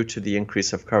that's due to the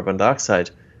increase of carbon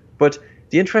dioxide. But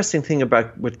the interesting thing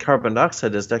with carbon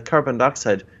dioxide is that carbon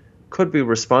dioxide could be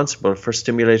responsible for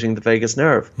stimulating the vagus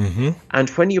nerve. Mm-hmm. And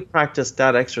when you practice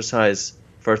that exercise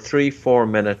for 3-4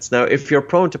 minutes, now if you're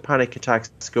prone to panic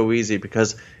attacks, go easy,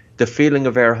 because the feeling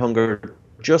of air hunger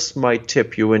just might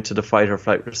tip you into the fight or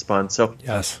flight response. So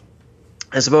yes,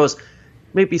 I suppose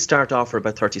maybe start off for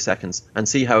about 30 seconds and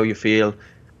see how you feel.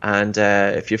 And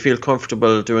if you feel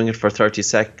comfortable doing it for 30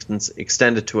 seconds,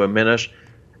 extend it to a minute.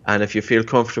 And if you feel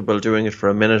comfortable doing it for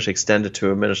a minute, extend it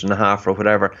to a minute and a half or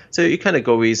whatever. So you kind of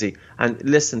go easy and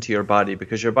listen to your body,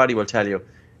 because your body will tell you.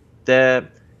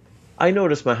 I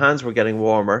noticed my hands were getting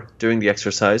warmer doing the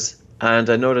exercise, and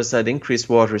I noticed I'd increased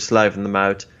watery saliva in the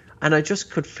mouth, and I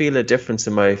just could feel a difference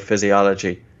in my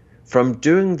physiology from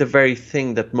doing the very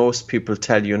thing that most people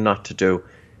tell you not to do.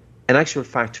 In actual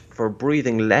fact, for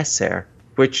breathing less air,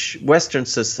 which Western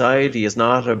society is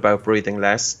not about breathing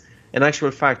less. In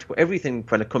actual fact, everything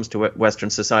when it comes to Western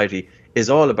society is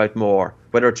all about more,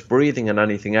 whether it's breathing and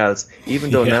anything else,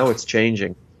 even though now it's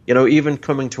changing. Even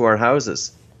coming to our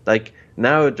houses. Like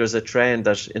now there's a trend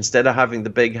that instead of having the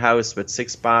big house with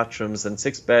 6 bathrooms and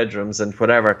 6 bedrooms and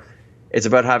whatever, it's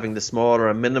about having the smaller,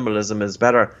 and minimalism is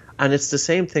better. And it's the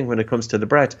same thing when it comes to the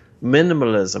breath.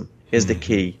 Minimalism is the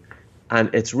key. And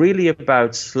it's really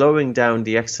about slowing down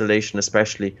the exhalation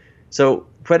especially. So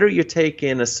whether you take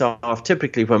in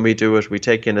typically when we do it, we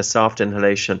take in a soft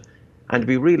inhalation and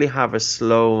we really have a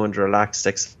slow and relaxed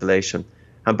exhalation.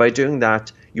 And by doing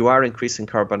that, you are increasing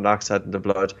carbon dioxide in the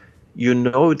blood. You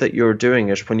know that you're doing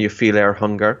it when you feel air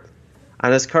hunger.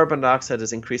 And as carbon dioxide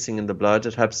is increasing in the blood,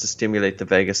 it helps to stimulate the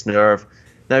vagus nerve.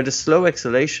 Now, the slow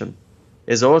exhalation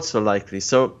is also likely.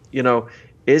 So,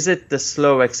 is it the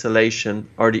slow exhalation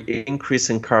or the increase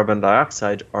in carbon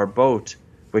dioxide or both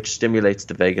which stimulates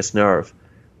the vagus nerve?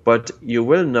 But you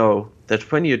will know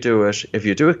that when you do it, if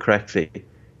you do it correctly,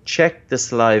 check the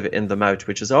saliva in the mouth,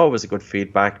 which is always a good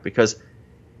feedback, because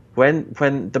when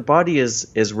the body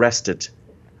is rested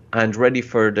and ready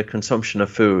for the consumption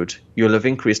of food, you'll have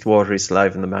increased watery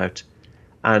saliva in the mouth.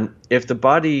 And if the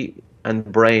body and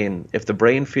brain, if the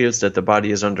brain feels that the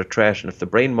body is under threat, and if the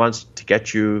brain wants to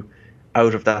get you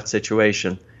out of that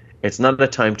situation, it's not a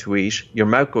time to eat. Your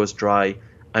mouth goes dry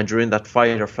and you're in that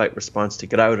fight or flight response to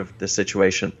get out of the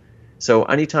situation. So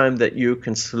anytime that you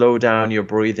can slow down your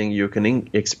breathing, you can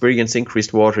experience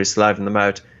increased watery saliva in the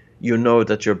mouth, you know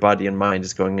that your body and mind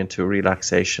is going into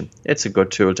relaxation. It's a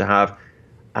good tool to have.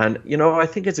 And, I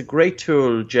think it's a great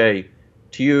tool, Jay,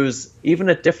 to use even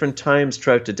at different times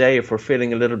throughout the day if we're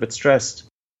feeling a little bit stressed.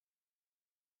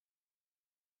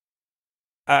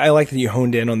 I like that you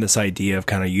honed in on this idea of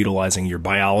kind of utilizing your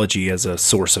biology as a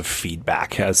source of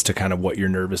feedback as to kind of what your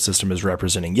nervous system is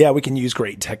representing. Yeah, we can use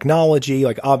great technology.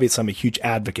 Like, obviously, I'm a huge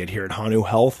advocate here at Hanu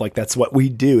Health. Like, that's what we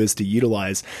do, is to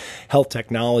utilize health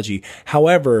technology.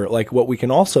 However, like, what we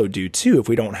can also do too, if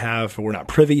we're not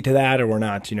privy to that, or we're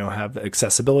not, have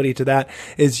accessibility to that,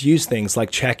 is use things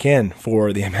like check in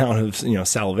for the amount of,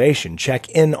 salivation, check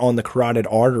in on the carotid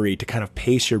artery to kind of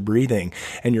pace your breathing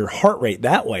and your heart rate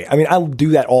that way. I mean, I'll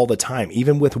do that all the time.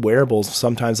 Even with wearables,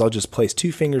 sometimes I'll just place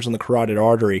 2 fingers on the carotid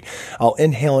artery. I'll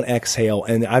inhale and exhale,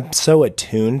 and I'm so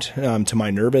attuned to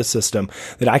my nervous system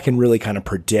that I can really kind of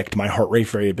predict my heart rate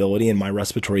variability and my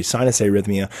respiratory sinus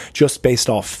arrhythmia just based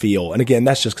off feel. And again,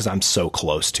 that's just because I'm so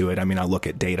close to it. I mean, I look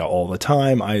at data all the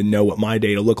time. I know what my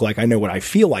data look like. I know what I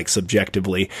feel like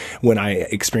subjectively when I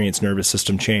experience nervous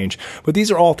system change. But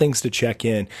these are all things to check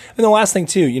in. And the last thing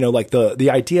too, like the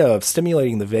idea of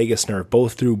stimulating the vagus nerve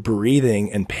both through breathing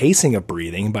and pacing of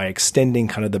breathing by extending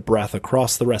kind of the breath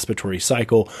across the respiratory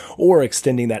cycle, or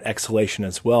extending that exhalation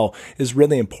as well, is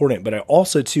really important. But I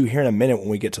also too, here in a minute when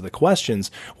we get to the questions,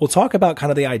 we'll talk about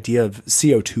kind of the idea of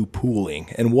CO2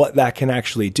 pooling and what that can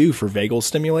actually do for vagal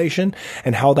stimulation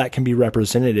and how that can be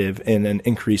representative in an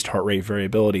increased heart rate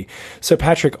variability. So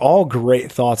Patrick, all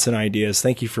great thoughts and ideas.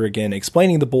 Thank you for, again,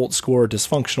 explaining the BOLT score,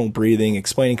 dysfunctional breathing,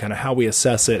 explaining kind of how we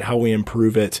assess it, how we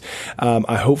improve it.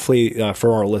 I hopefully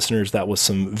for our listeners, that was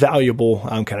some valuable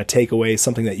kind of takeaways,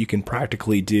 something that you can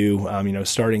practically do,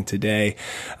 starting today.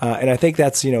 And I think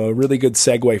that's, a really good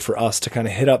segue for us to kind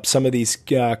of hit up some of these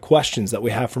questions that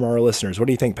we have from our listeners. What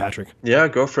do you think, Patrick? Yeah,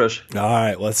 go for it. All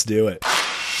right, let's do it.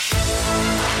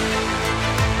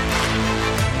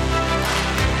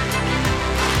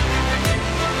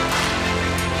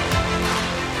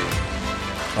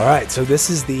 All right, so this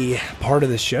is the part of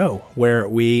the show where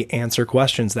we answer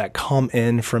questions that come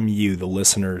in from you, the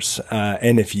listeners.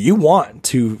 And if you want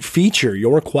to feature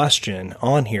your question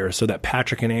on here so that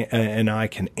Patrick and I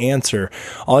can answer,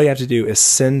 all you have to do is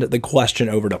send the question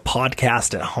over to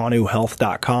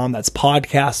podcast@hanuhealth.com. That's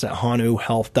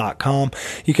podcast@hanuhealth.com.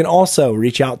 You can also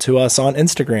reach out to us on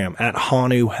Instagram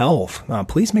 @HanuHealth.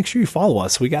 Please make sure you follow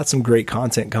us. We got some great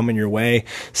content coming your way.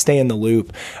 Stay in the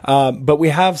loop. But we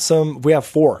have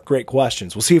 4 great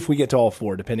questions. We'll see if we get to all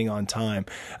 4 depending on time.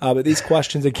 But these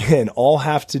questions, again, all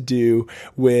have to do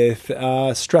with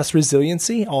stress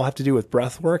resiliency, all have to do with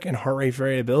breath work and heart rate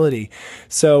variability.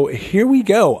 So here we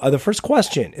go. The first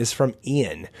question is from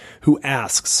Ian, who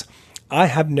asks, I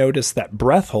have noticed that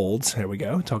breath holds, here we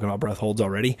go, talking about breath holds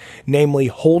already, namely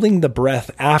holding the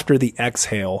breath after the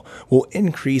exhale will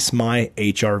increase my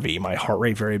HRV, my heart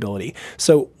rate variability.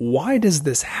 So why does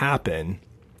this happen?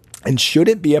 And should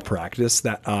it be a practice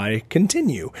that I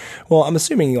continue? Well, I'm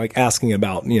assuming asking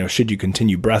about, should you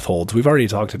continue breath holds? We've already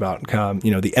talked about,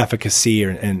 the efficacy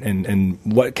and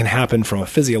what can happen from a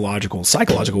physiological,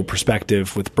 psychological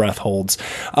perspective with breath holds.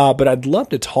 But I'd love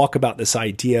to talk about this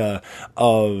idea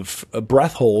of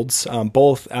breath holds,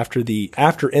 both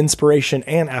after inspiration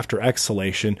and after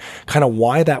exhalation, kind of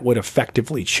why that would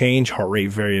effectively change heart rate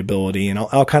variability. And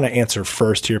I'll kind of answer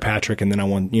first here, Patrick, and then I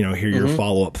want, hear your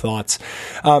follow-up thoughts.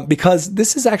 Because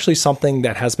this is actually something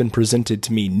that has been presented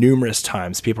to me numerous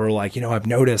times. People are like, I've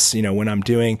noticed, when I'm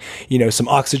doing, some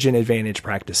oxygen advantage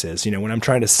practices, when I'm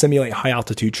trying to simulate high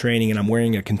altitude training and I'm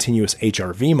wearing a continuous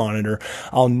HRV monitor,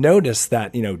 I'll notice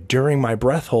that, during my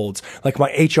breath holds, like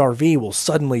my HRV will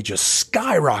suddenly just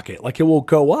skyrocket, like it will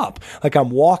go up. Like I'm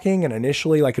walking and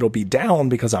initially like it'll be down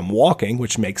because I'm walking,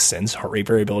 which makes sense. Heart rate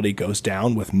variability goes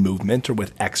down with movement or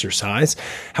with exercise.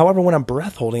 However, when I'm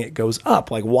breath holding, it goes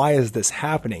up. Like, why is this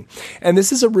happening? And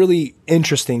this is a really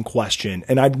interesting question,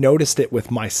 and I've noticed it with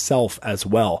myself as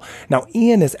well. Now,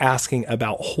 Ian is asking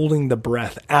about holding the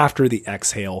breath after the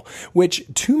exhale, which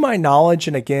to my knowledge,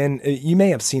 and again, you may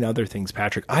have seen other things,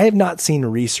 Patrick, I have not seen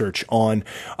research on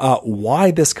why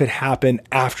this could happen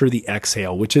after the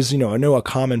exhale, which is, I know a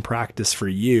common practice for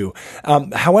you.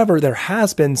 However, there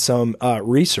has been some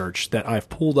research that I've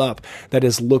pulled up that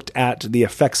has looked at the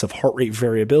effects of heart rate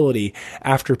variability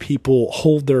after people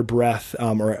hold their breath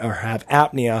or have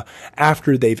apnea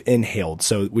after they've inhaled.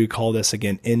 So we call this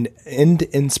again end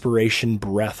inspiration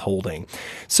breath holding.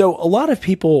 So a lot of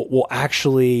people will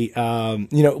actually,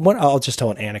 I'll just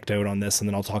tell an anecdote on this and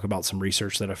then I'll talk about some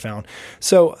research that I found.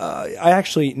 So I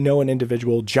actually know an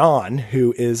individual, John,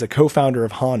 who is a co-founder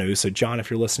of Hanu. So John, if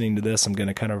you're listening to this, I'm going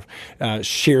to kind of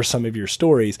share some of your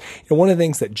stories. One of the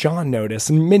things that John noticed,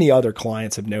 and many other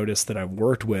clients have noticed that I've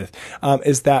worked with,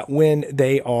 is that when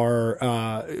they are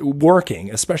working,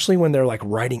 especially when they're like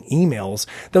writing emails,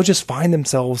 they'll just find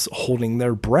themselves holding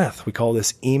their breath. We call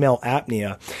this email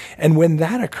apnea. And when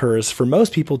that occurs, for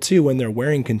most people too, when they're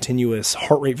wearing continuous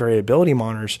heart rate variability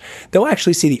monitors, they'll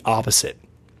actually see the opposite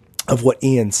of what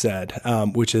Ian said,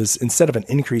 which is instead of an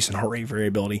increase in heart rate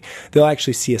variability, they'll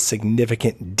actually see a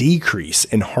significant decrease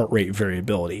in heart rate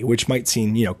variability, which might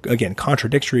seem, again,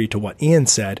 contradictory to what Ian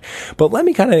said. But let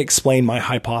me kind of explain my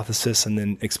hypothesis and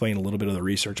then explain a little bit of the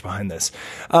research behind this.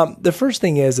 The first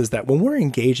thing is that when we're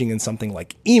engaging in something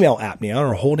like email apnea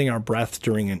or holding our breath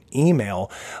during an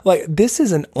email, like this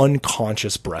is an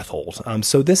unconscious breath hold.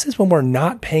 So this is when we're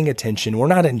not paying attention. We're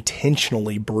not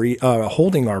intentionally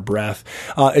holding our breath.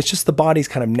 It's just the body's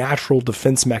kind of natural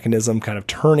defense mechanism kind of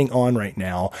turning on right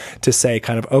now to say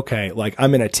kind of, okay, like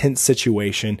I'm in a tense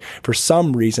situation for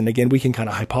some reason. Again, we can kind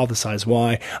of hypothesize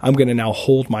why. I'm going to now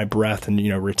hold my breath and,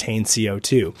 retain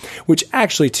CO2, which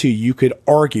actually too, you could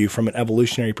argue from an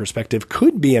evolutionary perspective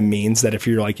could be a means that if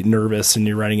you're like nervous and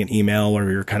you're writing an email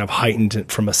or you're kind of heightened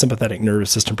from a sympathetic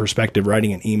nervous system perspective,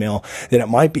 writing an email, then it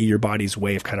might be your body's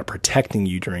way of kind of protecting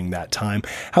you during that time.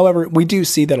 However, we do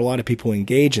see that a lot of people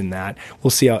engage in that.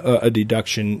 We'll see a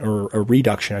deduction or a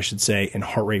reduction, I should say, in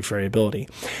heart rate variability.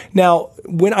 Now,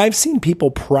 when I've seen people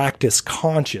practice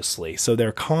consciously, so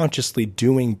they're consciously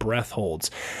doing breath holds,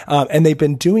 and they've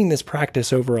been doing this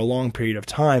practice over a long period of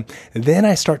time, then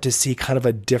I start to see kind of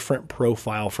a different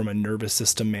profile from a nervous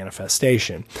system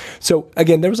manifestation. So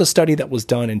again, there was a study that was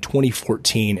done in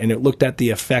 2014, and it looked at the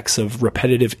effects of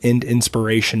repetitive end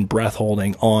inspiration breath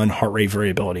holding on heart rate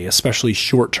variability, especially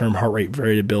short-term heart rate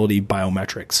variability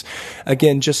biometrics.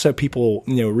 Again, just so people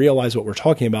realize what we're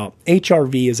talking about,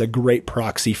 HRV is a great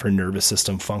proxy for nervous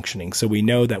system functioning. So we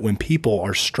know that when people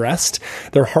are stressed,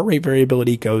 their heart rate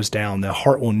variability goes down. The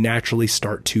heart will naturally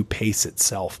start to pace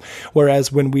itself.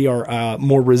 Whereas when we are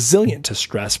more resilient to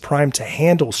stress, primed to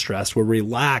handle stress, we're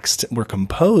relaxed, we're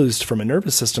composed from a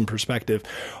nervous system perspective,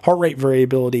 heart rate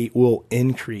variability will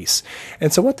increase.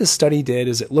 And so what this study did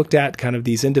is it looked at kind of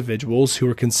these individuals who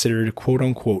are considered quote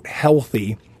unquote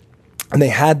healthy, and they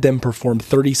had them perform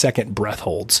 30-second breath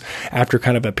holds after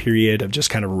kind of a period of just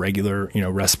kind of regular,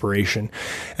 respiration.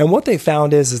 And what they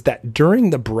found is that during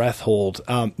the breath hold,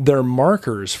 their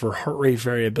markers for heart rate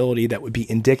variability that would be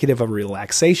indicative of a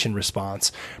relaxation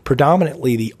response,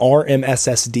 predominantly the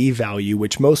RMSSD value,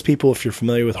 which most people, if you're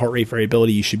familiar with heart rate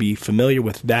variability, you should be familiar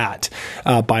with that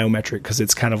biometric because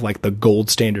it's kind of like the gold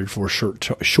standard for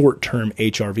short-term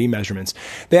HRV measurements.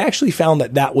 They actually found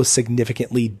that was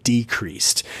significantly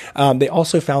decreased. They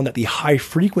also found that the high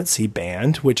frequency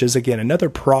band, which is again another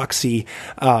proxy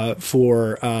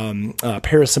for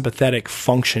parasympathetic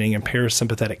functioning and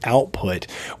parasympathetic output,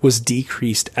 was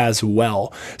decreased as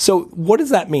well. So what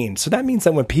does that mean? So that means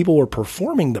that when people were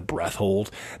performing the breath hold,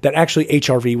 that actually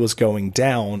HRV was going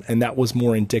down, and that was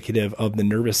more indicative of the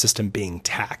nervous system being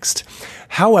taxed.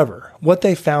 However, what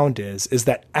they found is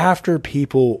that after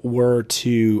people were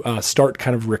to start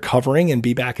kind of recovering and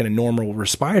be back in a normal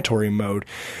respiratory mode,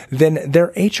 then their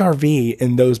HRV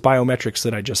in those biometrics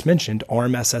that I just mentioned,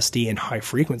 RMSSD and high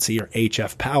frequency or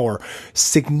HF power,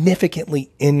 significantly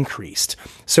increased.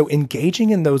 So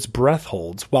engaging in those breath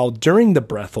holds while during the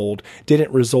breath hold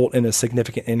didn't result in a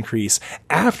significant increase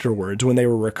afterwards when they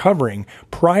were recovering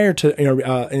prior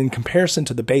to, in comparison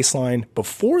to the baseline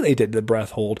before they did the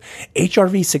breath hold,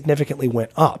 HRV significantly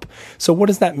went up. So what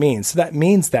does that mean? So that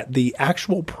means that the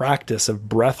actual practice of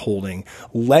breath holding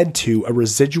led to a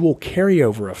residual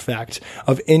carryover effect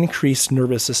of increased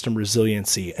nervous system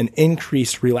resiliency, an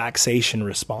increased relaxation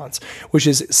response, which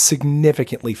is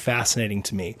significantly fascinating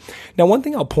to me. Now, one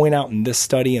thing I'll point out in this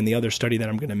study and the other study that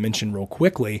I'm going to mention real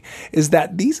quickly is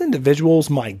that these individuals,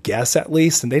 my guess at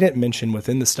least, and they didn't mention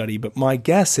within the study, but my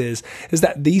guess is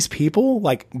that these people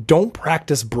don't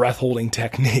practice breath holding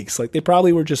techniques. They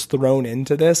probably were just thrown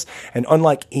into this. And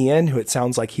unlike Ian, who it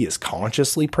sounds like he is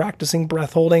consciously practicing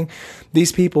breath holding,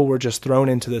 these people were just thrown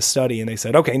into this study and they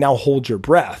said, okay, now hold your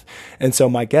breath. And so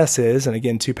my guess is, and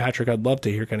again, too, Patrick, I'd love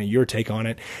to hear kind of your take on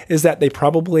it, is that they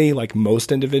probably, like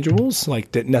most individuals,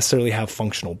 didn't necessarily have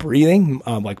functional breathing.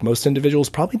 Like most individuals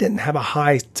probably didn't have a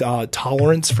high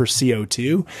tolerance for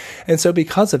CO2. And so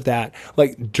because of that,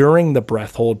 during the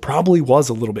breath hold probably was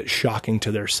a little bit shocking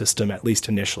to their system, at least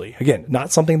initially. Again,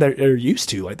 not something that they're used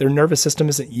to. Their nervous system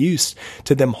isn't used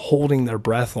to them holding their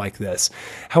breath like this.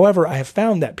 However, I have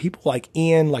found that people like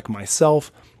Ian, like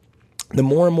myself, the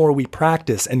more and more we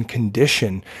practice and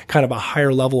condition kind of a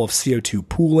higher level of CO2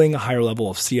 pooling, a higher level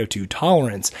of CO2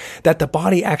 tolerance, that the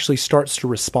body actually starts to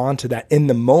respond to that in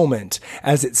the moment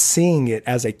as it's seeing it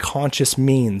as a conscious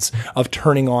means of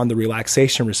turning on the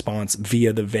relaxation response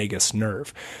via the vagus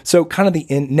nerve. So kind of the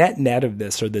net of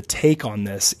this, or the take on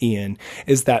this, Ian,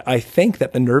 is that I think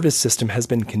that the nervous system has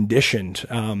been conditioned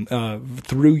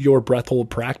through your breath hold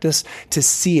practice to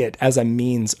see it as a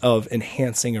means of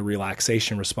enhancing a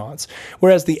relaxation response.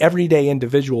 Whereas the everyday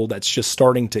individual that's just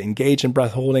starting to engage in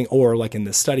breath holding, or like in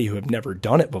this study who have never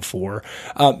done it before,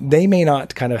 they may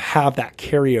not kind of have that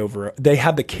carryover. They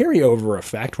have the carryover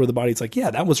effect where the body's like,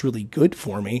 yeah, that was really good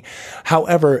for me.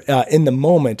 However, in the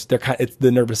moment,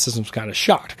 the nervous system's kind of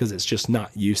shocked because it's just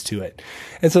not used to it.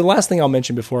 And so the last thing I'll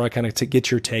mention before I kind of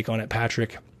get your take on it,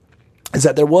 Patrick, is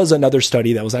that there was another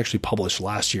study that was actually published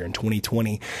last year in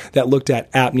 2020 that looked at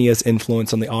apnea's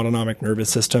influence on the autonomic nervous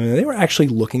system. And they were actually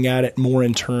looking at it more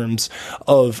in terms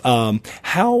of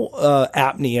how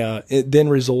apnea then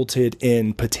resulted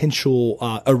in potential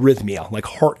arrhythmia, like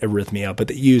heart arrhythmia, but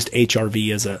they used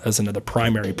HRV as another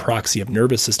primary proxy of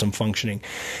nervous system functioning.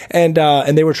 And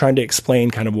they were trying to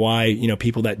explain kind of why,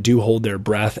 people that do hold their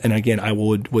breath, and again, I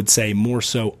would say more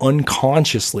so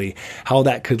unconsciously, how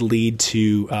that could lead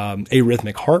to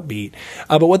arrhythmic heartbeat.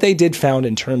 But what they did found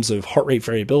in terms of heart rate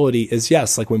variability is,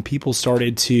 yes, like when people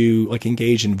started to like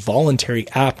engage in voluntary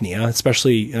apnea,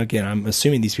 especially, again, I'm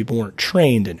assuming these people weren't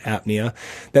trained in apnea,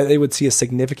 that they would see a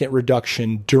significant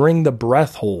reduction during the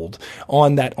breath hold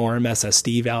on that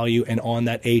RMSSD value and on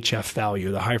that HF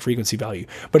value, the high frequency value.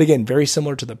 But again, very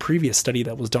similar to the previous study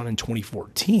that was done in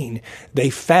 2014, they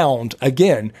found,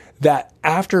 again, that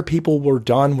after people were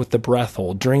done with the breath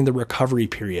hold during the recovery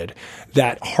period,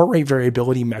 that heart rate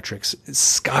variability metrics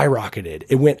skyrocketed.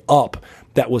 It went up.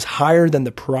 That was higher than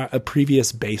the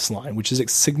previous baseline, which is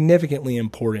significantly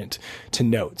important to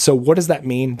note. So what does that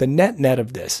mean? The net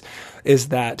of this is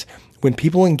that when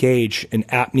people engage in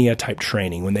apnea type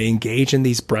training, when they engage in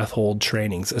these breath hold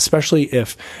trainings, especially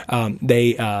if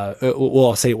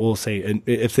we'll say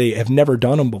if they have never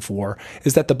done them before,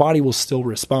 is that the body will still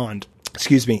respond,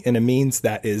 in a means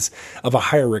that is of a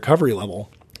higher recovery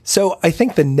level. So I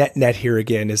think the net here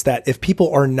again is that if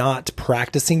people are not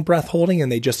practicing breath holding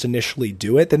and they just initially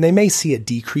do it, then they may see a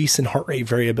decrease in heart rate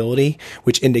variability,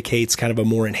 which indicates kind of a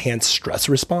more enhanced stress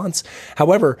response.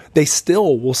 However, they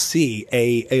still will see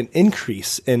an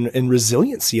increase in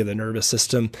resiliency of the nervous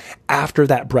system after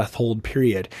that breath hold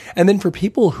period. And then for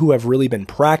people who have really been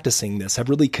practicing this, have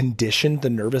really conditioned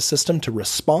the nervous system to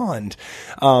respond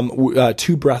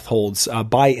to breath holds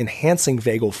by enhancing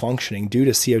vagal functioning due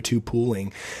to CO2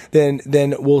 pooling,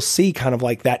 then we'll see kind of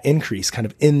like that increase kind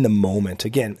of in the moment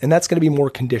again. And that's going to be more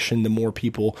conditioned the more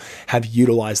people have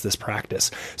utilized this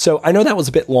practice. So I know that was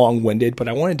a bit long-winded, but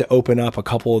I wanted to open up a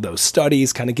couple of those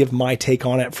studies, kind of give my take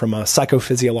on it from a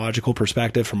psychophysiological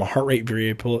perspective, from a heart rate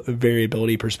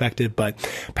variability perspective. But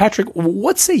Patrick,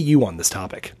 what say you on this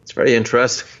topic? It's very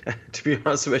interesting. To be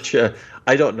honest with you,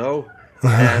 I don't know.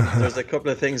 There's a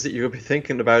couple of things that you could be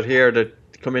thinking about here that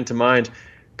come into mind.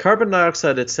 Carbon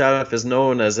dioxide itself is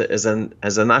known as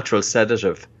a natural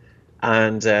sedative,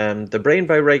 and the brain,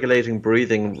 by regulating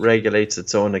breathing, regulates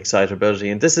its own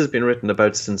excitability, and this has been written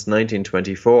about since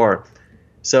 1924.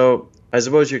 So I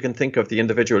suppose you can think of the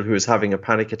individual who is having a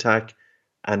panic attack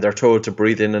and they're told to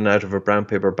breathe in and out of a brown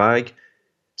paper bag.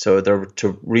 So they're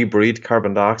to rebreathe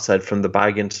carbon dioxide from the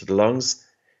bag into the lungs,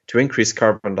 to increase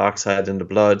carbon dioxide in the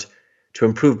blood, to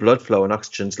improve blood flow and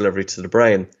oxygen delivery to the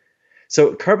brain.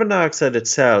 So carbon dioxide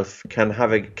itself can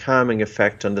have a calming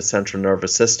effect on the central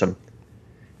nervous system.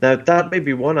 Now, that may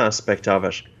be one aspect of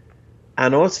it.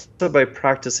 And also by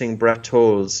practicing breath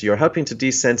holds, you're helping to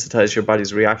desensitize your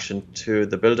body's reaction to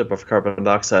the buildup of carbon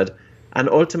dioxide, and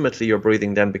ultimately your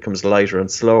breathing then becomes lighter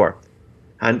and slower.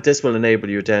 And this will enable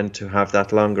you then to have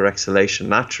that longer exhalation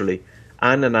naturally,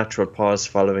 and a natural pause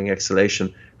following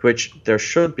exhalation, which there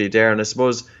should be there. And I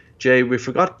suppose, Jay, we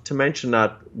forgot to mention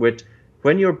that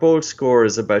when your BOLT score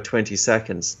is about 20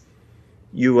 seconds,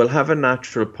 you will have a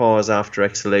natural pause after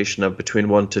exhalation of between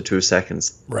 1 to 2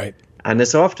 seconds. Right. And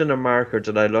it's often a marker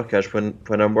that I look at when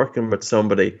I'm working with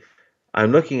somebody.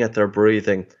 I'm looking at their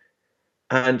breathing.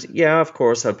 And yeah, of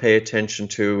course, I'll pay attention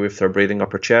to if they're breathing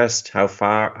upper chest, how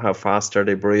fast are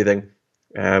they breathing,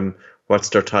 what's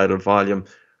their tidal volume.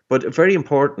 But very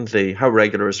importantly, how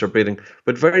regular is their breathing.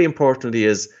 But very importantly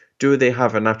is, do they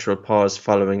have a natural pause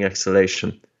following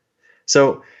exhalation?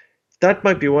 So that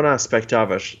might be one aspect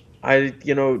of it.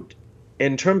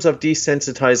 In terms of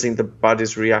desensitizing the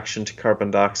body's reaction to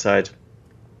carbon dioxide,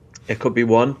 it could be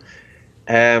one.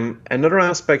 Another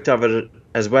aspect of it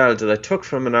as well that I took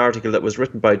from an article that was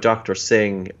written by Dr.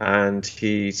 Singh, and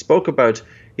he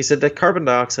said that carbon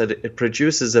dioxide, it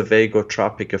produces a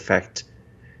vagotropic effect,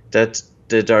 that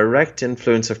the direct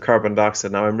influence of carbon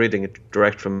dioxide, now I'm reading it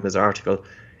direct from his article,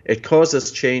 it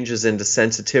causes changes in the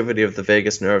sensitivity of the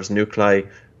vagus nerve's nuclei,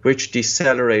 which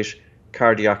decelerate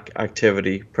cardiac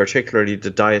activity, particularly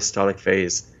the diastolic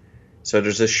phase. So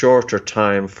there's a shorter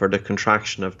time for the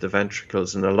contraction of the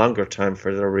ventricles and a longer time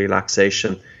for the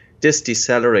relaxation. This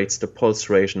decelerates the pulse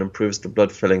rate and improves the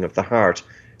blood filling of the heart.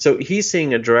 So he's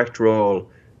seeing a direct role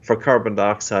for carbon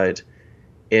dioxide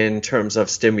in terms of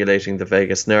stimulating the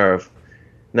vagus nerve.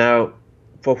 Now,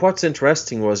 but what's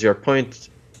interesting was your point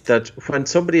that when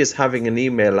somebody is having an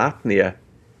email apnea,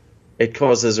 it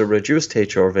causes a reduced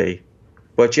HRV.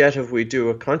 But yet if we do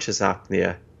a conscious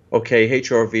apnea, okay,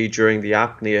 HRV during the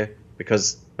apnea,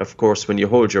 because of course when you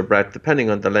hold your breath, depending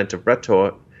on the length of breath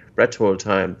hold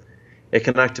time, it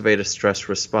can activate a stress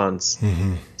response.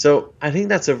 Mm-hmm. So I think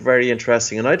that's a very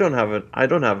interesting, and I don't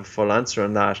have a full answer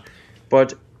on that.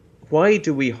 But why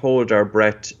do we hold our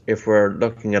breath if we're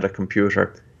looking at a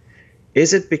computer?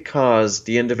 Is it because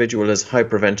the individual is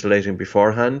hyperventilating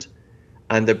beforehand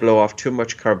and they blow off too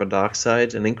much carbon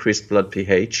dioxide and increased blood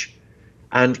pH?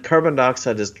 And carbon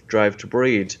dioxide is the drive to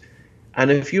breathe.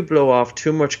 And if you blow off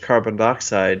too much carbon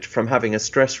dioxide from having a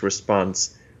stress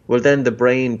response, well, then the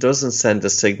brain doesn't send a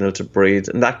signal to breathe,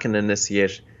 and that can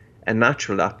initiate a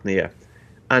natural apnea.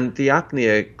 And the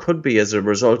apnea could be as a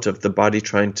result of the body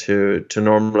trying to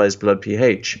normalize blood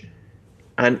pH.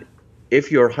 And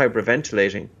if you're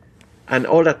hyperventilating, and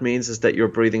all that means is that your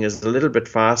breathing is a little bit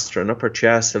faster, an upper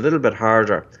chest, a little bit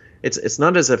harder. It's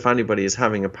not as if anybody is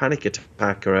having a panic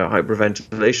attack or a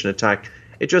hyperventilation attack.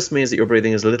 It just means that your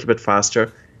breathing is a little bit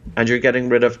faster, and you're getting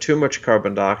rid of too much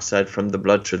carbon dioxide from the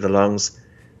blood through the lungs.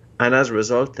 And as a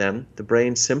result, then, the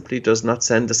brain simply does not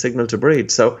send a signal to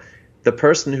breathe. So the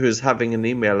person who's having an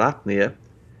email apnea,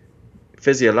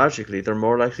 physiologically, they're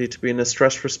more likely to be in a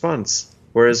stress response.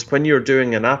 Whereas when you're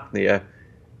doing an apnea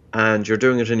and you're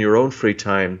doing it in your own free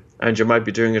time, and you might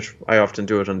be doing it, I often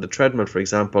do it on the treadmill, for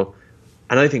example,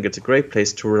 and I think it's a great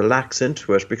place to relax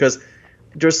into it, because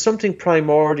there's something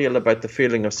primordial about the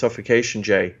feeling of suffocation,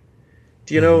 Jay.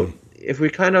 Do you know,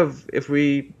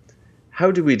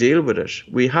 how do we deal with it?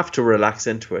 We have to relax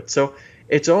into it. So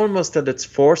it's almost that it's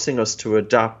forcing us to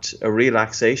adopt a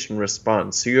relaxation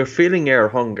response. So you're feeling air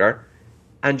hunger,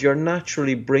 and you're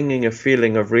naturally bringing a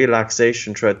feeling of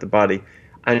relaxation throughout the body,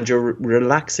 and you're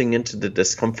relaxing into the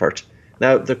discomfort.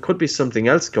 Now, there could be something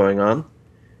else going on,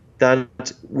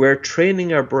 that we're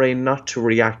training our brain not to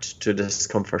react to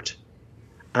discomfort.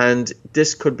 And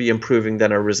this could be improving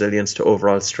then our resilience to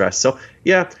overall stress. So,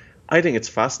 yeah, I think it's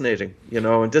fascinating,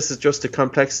 and this is just the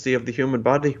complexity of the human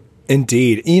body.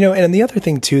 Indeed. And the other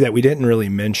thing too that we didn't really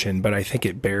mention, but I think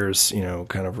it bears,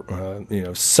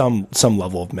 some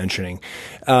level of mentioning,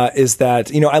 is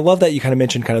that, I love that you kind of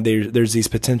mentioned there's these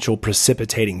potential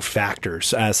precipitating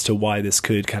factors as to why this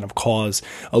could kind of cause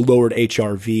a lowered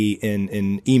HRV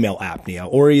in email apnea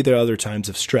or either other times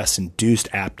of stress-induced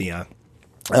apnea.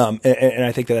 And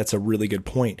I think that that's a really good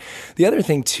point. The other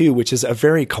thing too, which is a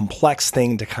very complex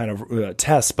thing to kind of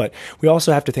test, but we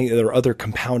also have to think that there are other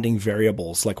compounding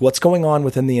variables, like what's going on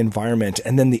within the environment.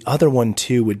 And then the other one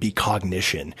too would be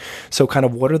cognition. So kind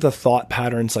of what are the thought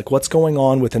patterns, like what's going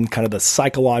on within kind of the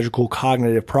psychological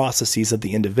cognitive processes of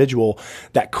the individual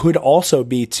that could also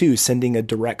be too sending a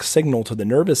direct signal to the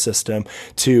nervous system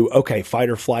to, okay, fight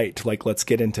or flight, like let's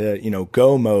get into,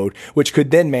 go mode, which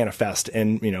could then manifest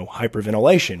in,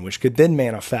 hyperventilation, which could then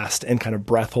manifest in kind of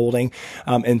breath holding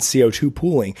and CO2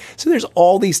 pooling. So there's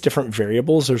all these different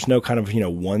variables. There's no kind of,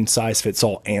 one size fits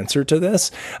all answer to this.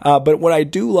 But what I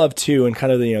do love too, and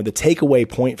kind of, the takeaway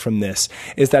point from this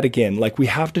is that, again, like we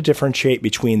have to differentiate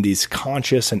between these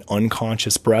conscious and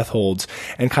unconscious breath holds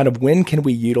and kind of when can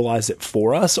we utilize it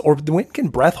for us, or when can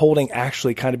breath holding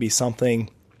actually kind of be something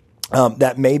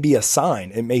that may be a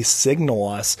sign. It may signal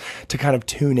us to kind of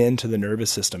tune into the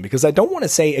nervous system, because I don't want to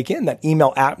say again that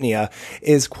email apnea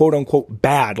is quote unquote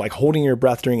bad, like holding your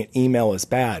breath during an email is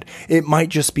bad. It might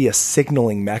just be a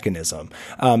signaling mechanism.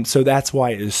 So that's why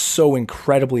it is so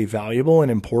incredibly valuable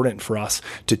and important for us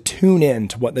to tune in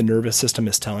to what the nervous system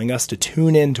is telling us, to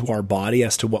tune into our body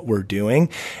as to what we're doing.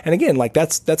 And again, like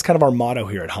that's kind of our motto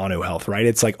here at Hano Health, right?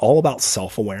 It's like all about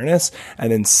self-awareness and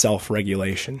then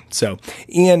self-regulation. So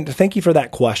Ian, thank you for that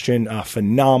question.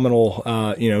 Phenomenal,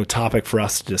 topic for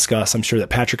us to discuss. I'm sure that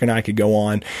Patrick and I could go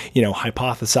on,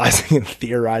 hypothesizing and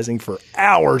theorizing for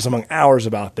hours among hours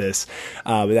about this.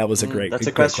 But that was a great. That's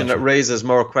a question that raises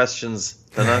more questions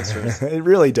than answers. It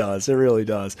really does. It really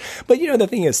does. But, the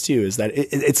thing is, too, is that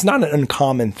it's not an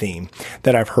uncommon theme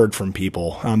that I've heard from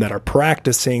people that are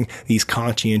practicing these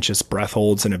conscientious breath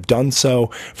holds and have done so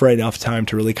for enough time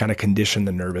to really kind of condition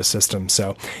the nervous system.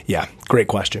 So, yeah, great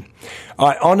question. All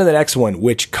right, on to the next one,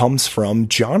 which comes from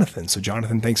Jonathan. So,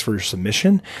 Jonathan, thanks for your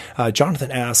submission.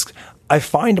 Jonathan asks, I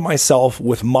find myself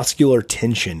with muscular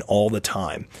tension all the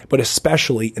time, but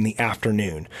especially in the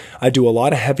afternoon. I do a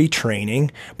lot of heavy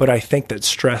training, but I think that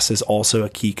stress is also a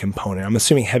key component. I'm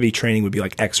assuming heavy training would be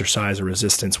like exercise or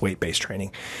resistance weight-based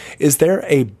training. Is there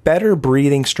a better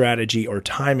breathing strategy or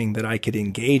timing that I could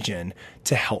engage in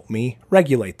to help me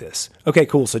regulate this? Okay,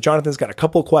 cool. So Jonathan's got a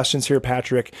couple of questions here,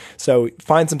 Patrick. So he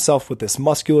finds himself with this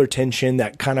muscular tension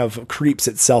that kind of creeps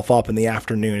itself up in the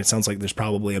afternoon. It sounds like there's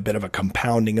probably a bit of a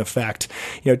compounding effect.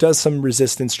 Does some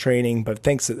resistance training, but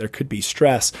thinks that there could be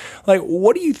stress. Like,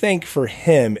 what do you think for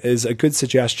him is a good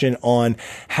suggestion on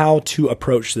how to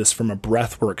approach this from a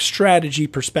breathwork strategy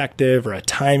perspective or a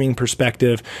timing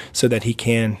perspective so that he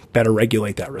can better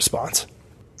regulate that response?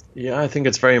 Yeah, I think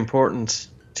it's very important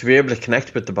to be able to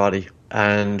connect with the body.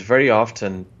 And very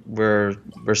often we're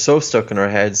so stuck in our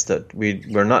heads that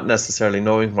we're not necessarily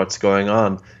knowing what's going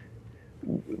on.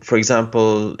 For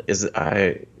example, is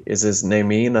his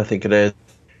name Ian? I think it is.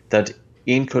 That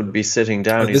Ian could be sitting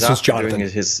down. This was Jonathan. Doing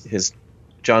his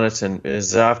Jonathan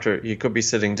is after. He could be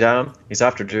sitting down. He's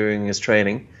after doing his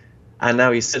training, and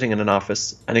now he's sitting in an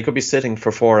office, and he could be sitting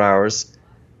for 4 hours,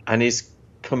 and he's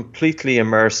completely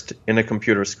immersed in a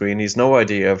computer screen. He's no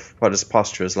idea of what his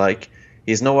posture is like.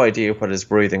 He's no idea what his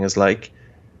breathing is like,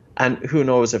 and who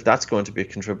knows if that's going to be a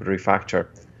contributory factor.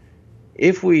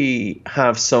 If we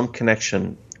have some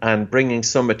connection and bringing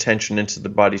some attention into the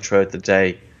body throughout the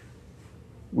day,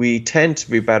 we tend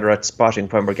to be better at spotting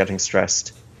when we're getting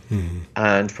stressed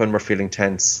and when we're feeling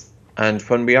tense. And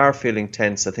when we are feeling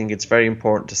tense, I think it's very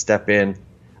important to step in,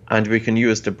 and we can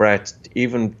use the breath,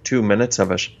 even 2 minutes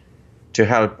of it, to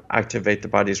help activate the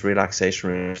body's relaxation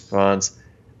response.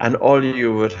 And all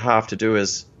you would have to do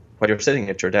is, while you're sitting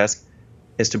at your desk,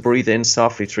 is to breathe in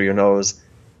softly through your nose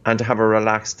and to have a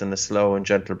relaxed and a slow and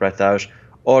gentle breath out,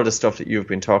 all the stuff that you've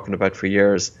been talking about for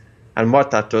years. And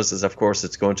what that does is, of course,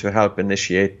 it's going to help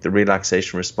initiate the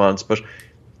relaxation response. But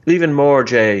even more,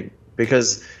 Jay,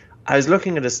 because I was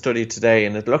looking at a study today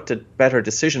and it looked at better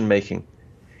decision making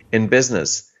in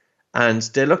business. And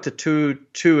they looked at two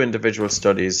individual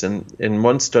studies. And in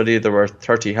one study, there were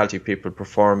 30 healthy people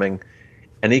performing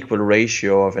an equal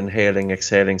ratio of inhaling,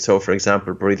 exhaling. So, for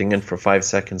example, breathing in for 5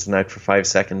 seconds and out for 5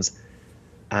 seconds.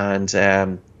 And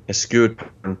a skewed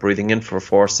breathing in for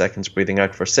 4 seconds, breathing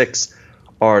out for 6.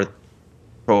 Or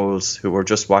trolls who were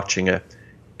just watching a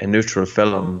neutral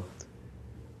film.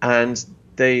 And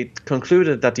they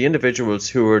concluded that the individuals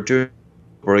who were doing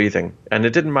breathing, and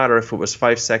it didn't matter if it was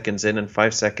 5 seconds in and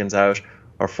 5 seconds out,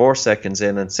 or 4 seconds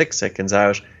in and 6 seconds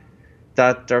out,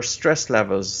 that their stress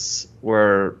levels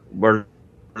were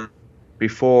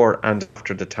before and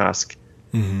after the task.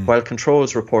 While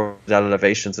controls reported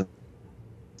elevations in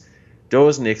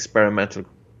those in the experimental,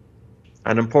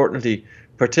 and importantly,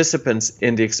 participants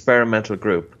in the experimental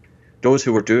group, those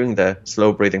who were doing the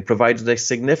slow breathing, provided a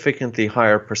significantly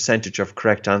higher percentage of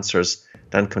correct answers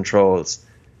than controls.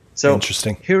 So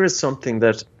interesting. Here is something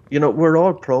that, we're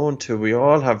all prone to. We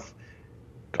all have,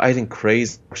 I think,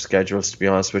 crazy schedules, to be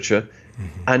honest with you.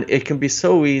 And it can be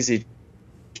so easy,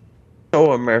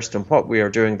 so immersed in what we are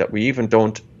doing that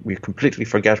we completely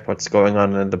forget what's going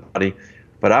on in the body.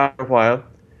 But after a while,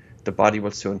 the body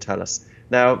will soon tell us.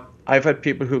 Now, I've had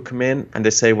people who come in and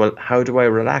they say, well, how do I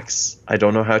relax? I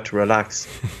don't know how to relax.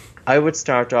 I would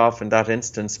start off in that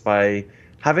instance by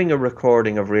having a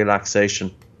recording of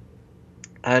relaxation.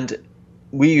 And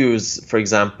we use, for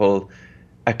example,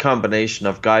 a combination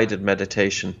of guided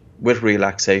meditation with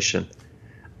relaxation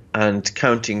and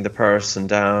counting the person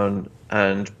down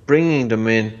and bringing them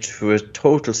into a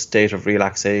total state of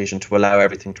relaxation to allow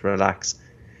everything to relax.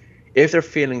 If they're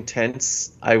feeling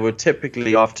tense, I would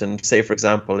typically often say, for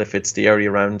example, if it's the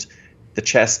area around the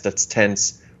chest that's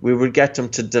tense, we would get them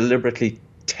to deliberately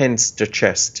tense their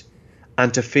chest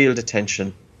and to feel the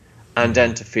tension and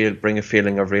then to bring a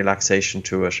feeling of relaxation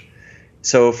to it.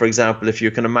 So, for example, if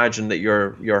you can imagine that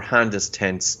your hand is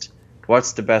tensed,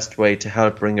 what's the best way to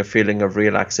help bring a feeling of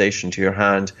relaxation to your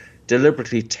hand?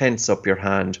 Deliberately tense up your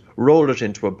hand, roll it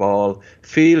into a ball,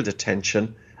 feel the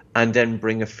tension, and then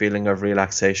bring a feeling of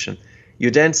relaxation. You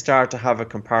then start to have a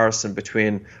comparison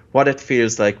between what it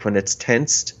feels like when it's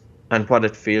tensed and what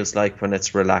it feels like when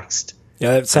it's relaxed.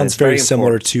 Yeah, that sounds very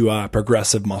similar to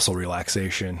progressive muscle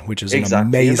relaxation, which is an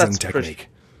amazing technique.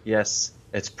 Yes.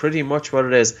 It's pretty much what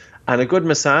it is. And a good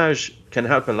massage can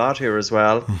help a lot here as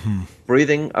well.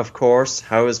 Breathing, of course.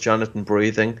 How is Jonathan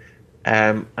breathing?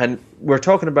 And we're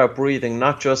talking about breathing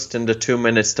not just in the 2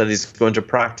 minutes that he's going to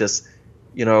practice,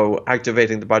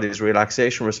 activating the body's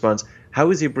relaxation response. How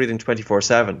is he breathing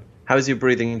 24/7? How is he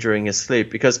breathing during his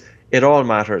sleep? Because it all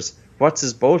matters. What's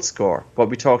his Bolt score? What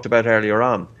we talked about earlier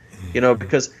on.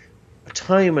 Because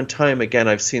time and time again,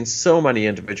 I've seen so many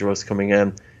individuals coming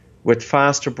in with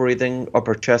faster breathing,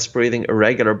 upper chest breathing,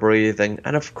 irregular breathing,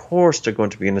 and of course they're going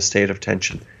to be in a state of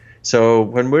tension. So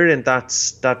when we're in that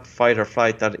fight or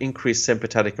flight, that increased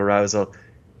sympathetic arousal,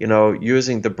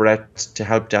 using the breath to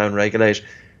help down regulate.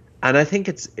 And I think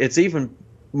it's even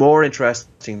more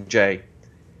interesting, Jay,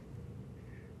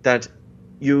 that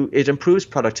it improves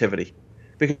productivity.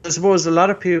 Because I suppose a lot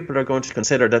of people are going to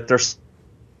consider that they're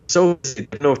so busy, they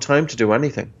have no time to do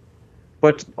anything.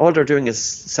 But all they're doing is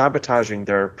sabotaging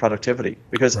their productivity.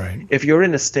 Because if you're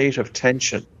in a state of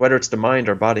tension, whether it's the mind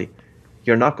or body,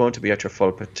 you're not going to be at your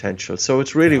full potential. So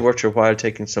it's really worth your while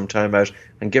taking some time out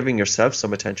and giving yourself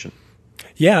some attention.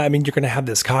 Yeah, I mean, you're going to have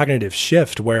this cognitive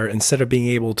shift where instead of being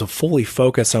able to fully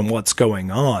focus on what's going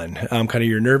on, kind of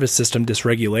your nervous system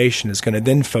dysregulation is going to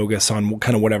then focus on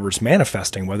kind of whatever's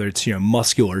manifesting, whether it's,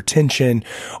 muscular tension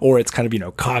or it's kind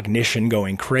of, cognition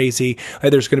going crazy.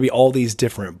 There's going to be all these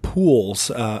different pools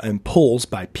and pulls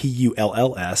by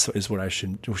Pulls is what I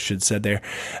should said there.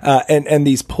 And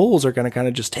these pulls are going to kind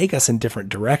of just take us in different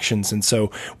directions. And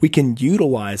so we can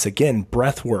utilize, again,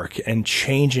 breath work and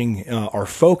changing our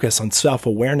focus on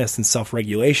self-awareness and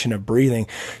self-regulation of breathing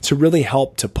to really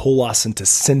help to pull us and to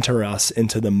center us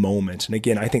into the moment. And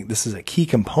again, I think this is a key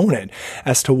component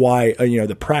as to why,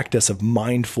 the practice of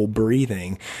mindful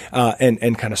breathing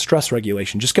and kind of stress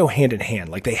regulation just go hand in hand.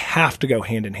 Like they have to go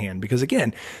hand in hand because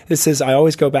again, I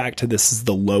always go back to this is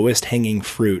the lowest hanging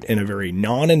fruit in a very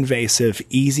non-invasive,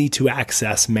 easy to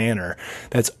access manner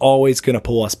that's always going to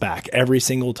pull us back every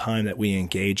single time that we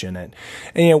engage in it.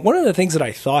 And one of the things that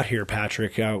I thought here,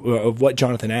 Patrick, of what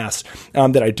Jonathan asked,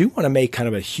 that I do want to make kind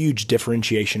of a huge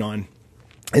differentiation on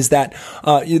is that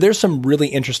there's some really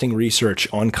interesting research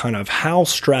on kind of how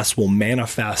stress will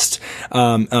manifest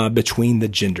between the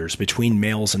genders, between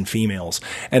males and females.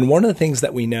 And one of the things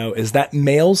that we know is that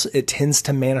males, it tends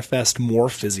to manifest more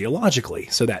physiologically.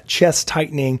 So that chest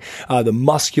tightening, the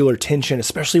muscular tension,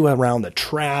 especially around the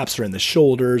traps or in the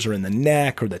shoulders or in the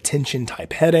neck or the tension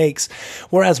type headaches.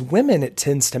 Whereas women, it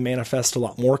tends to manifest a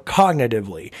lot more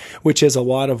cognitively, which is a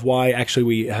lot of why actually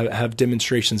we have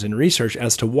demonstrations in research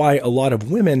as to why a lot of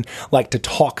women like to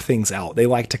talk things out. They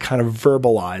like to kind of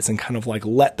verbalize and kind of like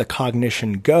let the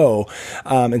cognition go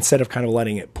instead of kind of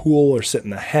letting it pool or sit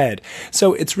in the head.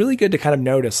 So it's really good to kind of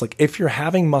notice, like if you're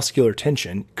having muscular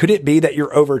tension, could it be that you're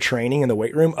overtraining in the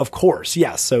weight room? Of course,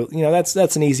 yes. So,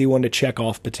 that's an easy one to check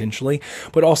off potentially.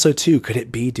 But also too, could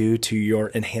it be due to your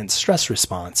enhanced stress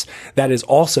response? That is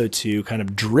also too kind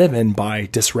of driven by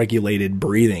dysregulated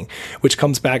breathing, which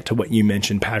comes back to what you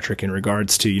mentioned, Patrick, in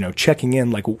regards to, checking in,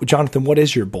 like, Jonathan, what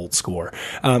is your Bolt score?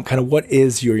 Kind of what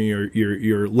is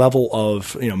your level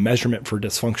of measurement for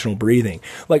dysfunctional breathing?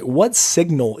 Like what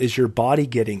signal is your body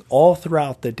getting all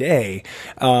throughout the day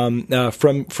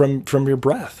from your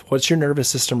breath? What's your nervous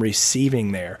system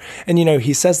receiving there? And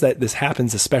he says that this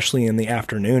happens especially in the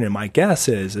afternoon. And my guess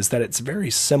is that it's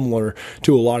very similar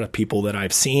to a lot of people that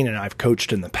I've seen and I've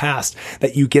coached in the past,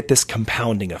 that you get this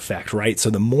compounding effect, right? So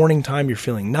the morning time you're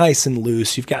feeling nice and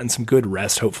loose, you've gotten some good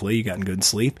rest, hopefully you gotten good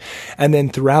sleep, and then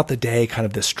throughout the day, kind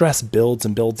of the stress builds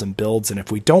and builds and builds. And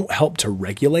if we don't help to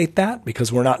regulate that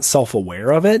because we're not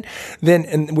self-aware of it,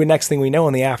 then next thing we know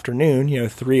in the afternoon,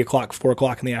 3 o'clock, 4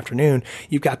 o'clock in the afternoon,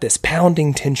 you've got this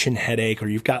pounding tension headache, or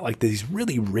you've got like these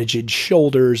really rigid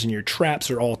shoulders and your traps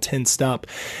are all tensed up,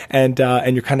 and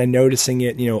you're kind of noticing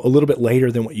it, a little bit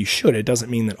later than what you should. It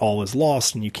doesn't mean that all is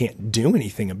lost and you can't do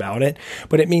anything about it,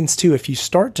 but it means too, if you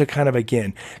start to kind of,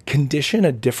 again, condition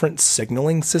a different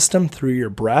signaling system through your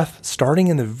breath, starting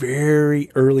in the very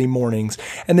early mornings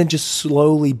and then just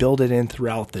slowly build it in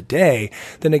throughout the day,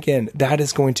 then again, that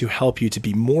is going to help you to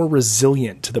be more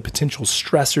resilient to the potential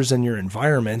stressors in your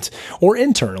environment or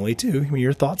internally too. I mean,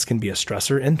 your thoughts can be a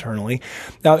stressor internally.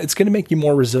 Now, it's going to make you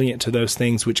more resilient to those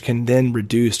things, which can then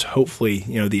reduce, hopefully,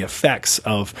 the effects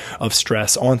of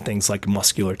stress on things like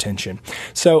muscular tension.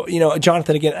 So,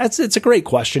 Jonathan, again, it's a great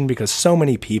question because so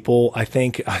many people, I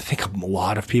think a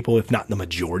lot of people, if not the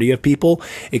majority of people,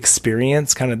 experience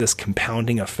experience kind of this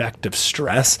compounding effect of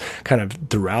stress kind of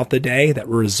throughout the day that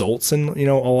results in,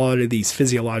 a lot of these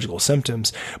physiological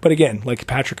symptoms. But again, like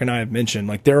Patrick and I have mentioned,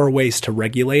 like there are ways to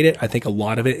regulate it. I think a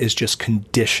lot of it is just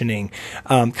conditioning,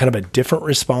 kind of a different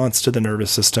response to the nervous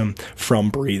system from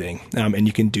breathing. And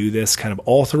you can do this kind of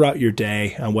all throughout your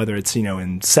day, whether it's,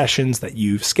 in sessions that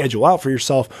you schedule out for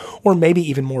yourself, or maybe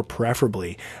even more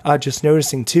preferably, just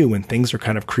noticing too, when things are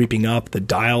kind of creeping up, the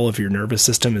dial of your nervous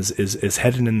system is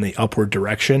headed in the upward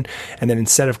direction. And then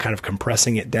instead of kind of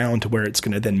compressing it down to where it's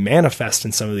going to then manifest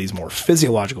in some of these more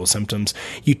physiological symptoms,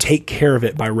 you take care of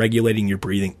it by regulating your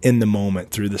breathing in the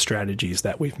moment through the strategies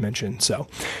that we've mentioned. So,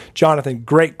 Jonathan,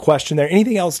 great question there.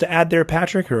 Anything else to add there,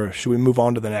 Patrick, or should we move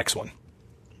on to the next one?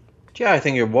 Yeah, I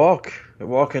think a walk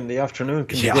in the afternoon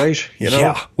can be great.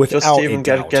 Without just even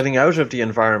getting out of the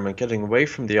environment, getting away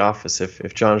from the office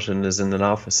if Jonathan is in an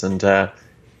office, and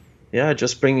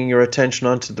just bringing your attention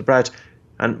onto the breath.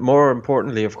 And more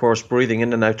importantly, of course, breathing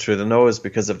in and out through the nose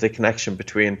because of the connection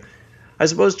between, I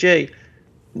suppose, Jay,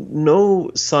 no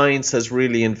science has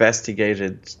really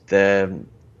investigated the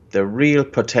real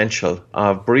potential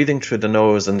of breathing through the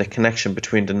nose and the connection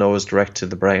between the nose direct to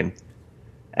the brain.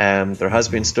 There has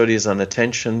been studies on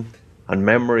attention, on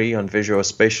memory, on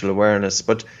visuospatial awareness,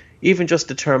 but even just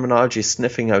the terminology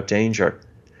sniffing out danger.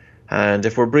 And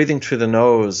if we're breathing through the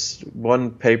nose,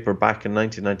 one paper back in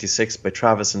 1996 by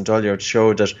Travis and Dullard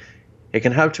showed that it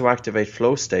can help to activate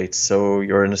flow states, so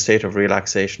you're in a state of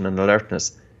relaxation and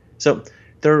alertness. So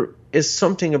there is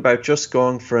something about just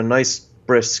going for a nice,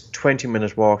 brisk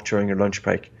 20-minute walk during your lunch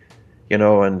break,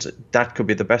 and that could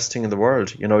be the best thing in the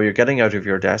world. You're getting out of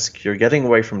your desk, you're getting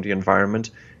away from the environment,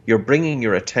 you're bringing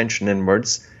your attention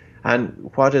inwards. And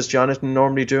what is Jonathan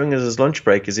normally doing at his lunch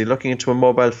break? Is he looking into a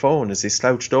mobile phone? Is he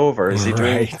slouched over? Is he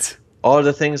doing all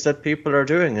the things that people are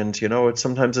doing? And,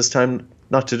 sometimes it's time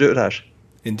not to do that.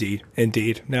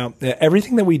 Indeed. Now,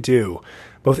 everything that we do,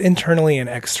 both internally and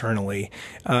externally,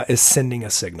 is sending a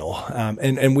signal,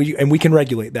 and we can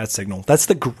regulate that signal. That's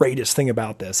the greatest thing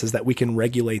about this, is that we can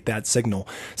regulate that signal.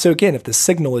 So again, if the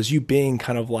signal is you being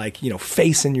kind of like,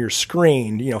 facing your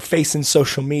screen, facing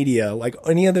social media, like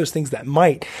any of those things that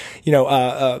might,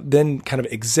 then kind of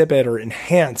exhibit or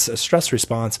enhance a stress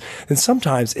response, then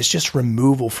sometimes it's just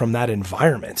removal from that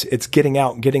environment. It's getting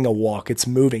out, getting a walk, it's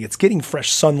moving, it's getting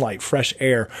fresh sunlight, fresh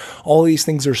air. All these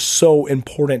things are so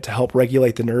important to help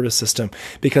regulate the nervous system,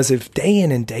 because if day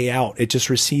in and day out it just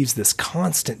receives this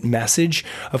constant message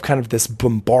of kind of this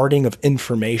bombarding of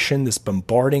information, this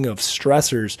bombarding of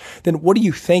stressors, then what do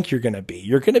you think you're going to be?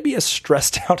 You're going to be a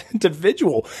stressed out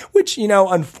individual, which,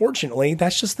 unfortunately,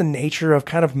 that's just the nature of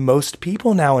kind of most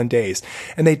people nowadays.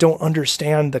 And they don't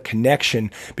understand the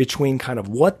connection between kind of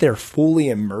what they're fully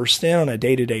immersed in on a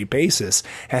day-to-day basis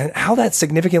and how that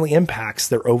significantly impacts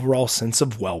their overall sense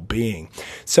of well-being.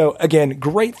 So again,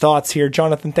 great thoughts here,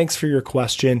 Jonathan. Thanks for your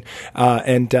question,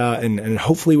 and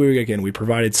hopefully we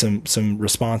provided some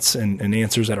response and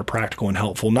answers that are practical and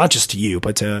helpful, not just to you,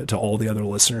 but to all the other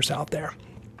listeners out there.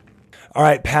 All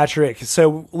right, Patrick.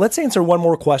 So let's answer one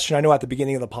more question. I know at the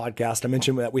beginning of the podcast, I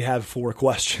mentioned that we have 4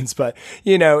 questions, but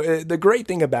the great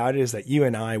thing about it is that you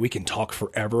and I, we can talk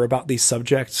forever about these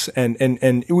subjects, and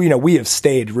we have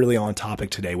stayed really on topic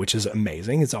today, which is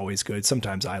amazing. It's always good.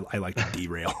 Sometimes I like to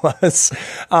derail us.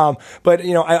 But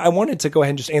I wanted to go ahead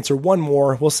and just answer one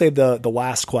more. We'll save the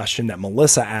last question that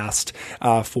Melissa asked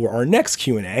for our next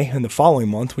Q&A in the following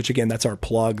month, which again, that's our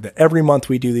plug that every month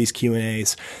we do these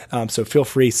Q&As. So feel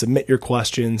free, submit your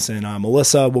questions, and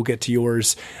Melissa, we'll get to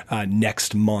yours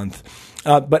next month.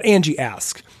 But Angie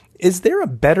asks, is there a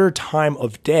better time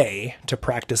of day to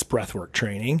practice breathwork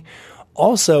training?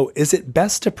 Also, is it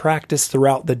best to practice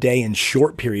throughout the day in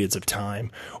short periods of time,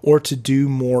 or to do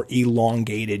more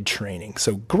elongated training?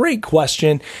 So great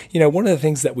question. One of the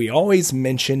things that we always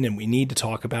mention and we need to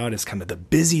talk about is kind of the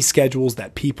busy schedules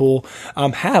that people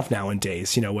have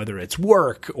nowadays, whether it's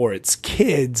work or it's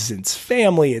kids, it's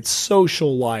family, it's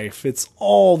social life, it's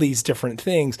all these different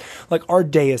things. Like our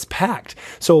day is packed.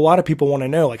 So a lot of people want to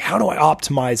know, like, how do I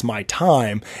optimize my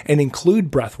time and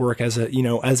include breath work as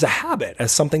a habit,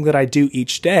 as something that I do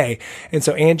each day? And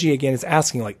so Angie again is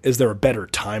asking, like, is there a better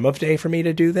time of day for me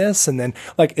to do this? And then,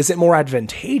 like, is it more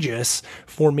advantageous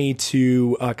for me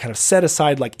to kind of set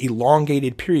aside like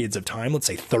elongated periods of time, let's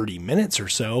say 30 minutes or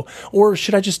so, or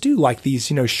should I just do like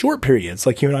these, short periods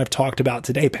like you and I have talked about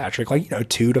today, Patrick, like,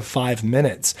 2 to 5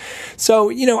 minutes? So,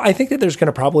 I think that there's going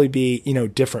to probably be,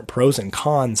 different pros and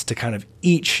cons to kind of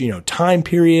each, time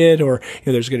period, or,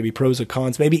 there's going to be pros and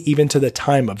cons, maybe even to the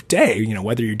time of day,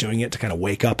 whether you're doing it to kind of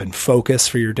wake up and focus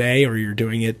for your day, or you're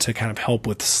doing it to kind of help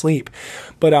with sleep.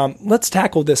 But let's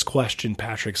tackle this question,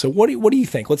 Patrick. So what do you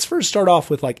think? Let's first start off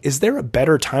with, is there a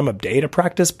better time of day to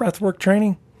practice breathwork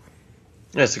training?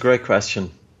 That's a great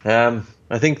question. I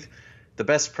think the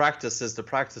best practice is the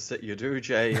practice that you do,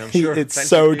 Jay. I'm sure it's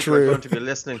so of people true. are going to be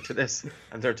listening to this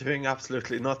and they're doing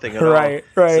absolutely nothing at all. Right.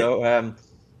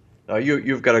 So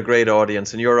you've got a great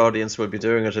audience, and your audience will be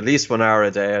doing it at least 1 hour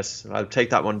a day. I'll take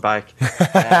that one back.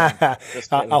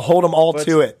 I'll hold them all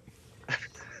to it.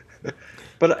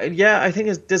 But I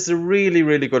think this is a really,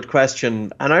 really good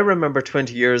question. And I remember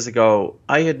 20 years ago,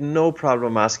 I had no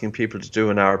problem asking people to do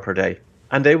 1 hour per day,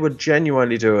 and they would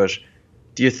genuinely do it.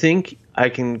 Do you think I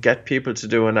can get people to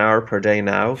do 1 hour per day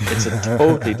now? It's a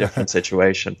totally different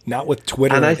situation. Not with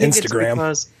Twitter and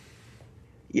Instagram. It's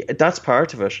because, that's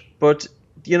part of it. But,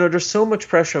 there's so much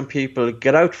pressure on people.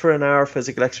 Get out for 1 hour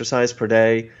physical exercise per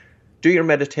day. Do your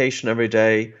meditation every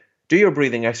day. Do your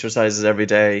breathing exercises every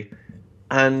day.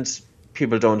 And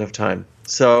people don't have time.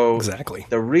 So exactly.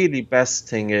 The really best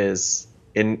thing is,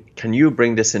 can you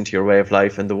bring this into your way of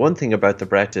life? And the one thing about the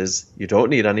breath is you don't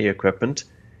need any equipment.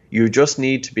 You just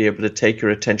need to be able to take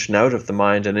your attention out of the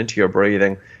mind and into your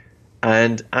breathing.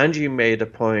 And Angie made a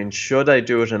point, should I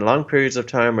do it in long periods of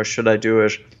time, or should I do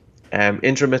it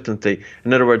intermittently?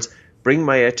 In other words, bring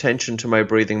my attention to my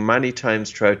breathing many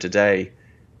times throughout the day.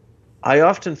 I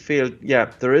often feel,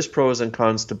 there is pros and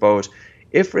cons to both.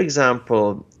 If, for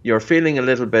example, you're feeling a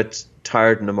little bit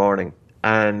tired in the morning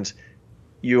and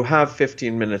you have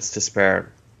 15 minutes to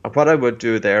spare, what I would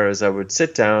do there is I would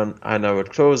sit down and I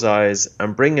would close eyes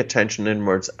and bring attention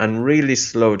inwards and really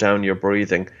slow down your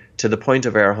breathing to the point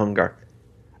of air hunger,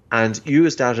 and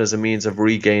use that as a means of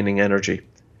regaining energy.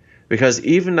 Because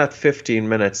even at 15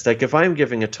 minutes, like if I'm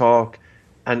giving a talk,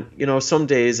 and, some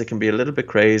days it can be a little bit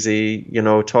crazy,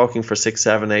 talking for 6,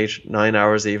 7, 8, 9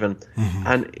 hours even. Mm-hmm.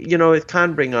 And, it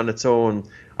can bring on its own.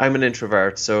 I'm an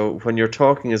introvert, so when you're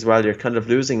talking as well, you're kind of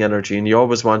losing energy, and you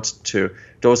always want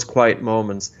those quiet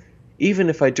moments. Even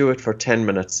if I do it for 10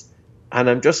 minutes and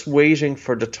I'm just waiting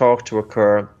for the talk to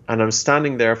occur, and I'm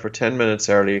standing there for 10 minutes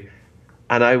early,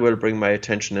 and I will bring my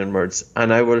attention inwards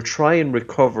and I will try and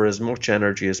recover as much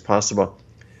energy as possible.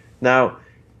 Now,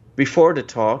 before the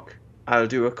talk, I'll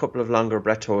do a couple of longer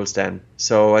breath holds then.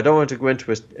 So I don't want to go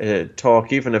into a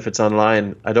talk, even if it's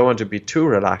online. I don't want to be too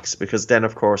relaxed, because then,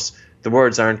 of course, the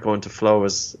words aren't going to flow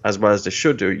as well as they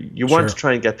should do. You want to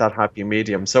try and get that happy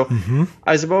medium. So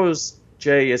I suppose,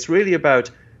 Jay, it's really about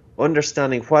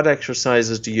understanding what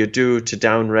exercises do you do to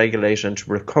down-regulate and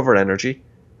to recover energy,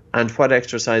 and what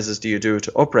exercises do you do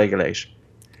to upregulate.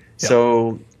 Yeah.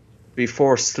 So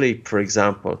before sleep, for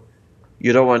example,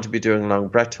 you don't want to be doing long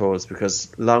breath holds,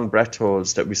 because long breath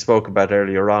holds that we spoke about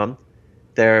earlier on,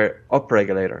 they're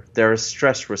upregulator. They're a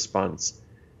stress response.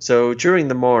 So during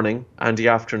the morning and the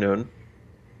afternoon,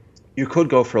 you could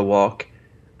go for a walk,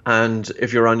 and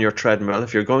if you're on your treadmill,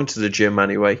 if you're going to the gym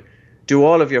anyway, do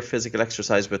all of your physical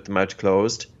exercise with the mouth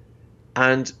closed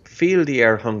and feel the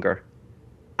air hunger.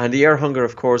 And the air hunger,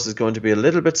 of course, is going to be a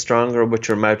little bit stronger with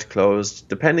your mouth closed,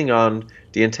 depending on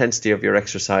the intensity of your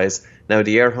exercise. Now,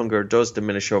 the air hunger does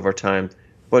diminish over time,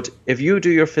 but if you do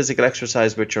your physical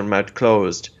exercise with your mouth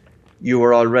closed, you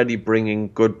are already bringing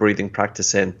good breathing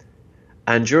practice in.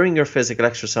 And during your physical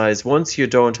exercise, once you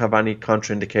don't have any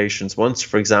contraindications, once,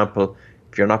 for example,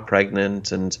 if you're not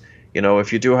pregnant and,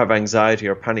 if you do have anxiety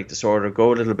or panic disorder,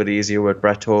 go a little bit easier with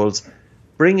breath holds.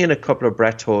 Bring in a couple of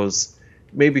breath holds,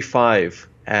 maybe 5,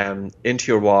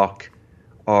 into your walk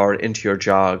or into your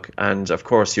jog. And of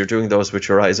course, you're doing those with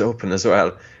your eyes open as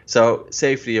well. So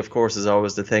safety, of course, is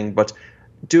always the thing, but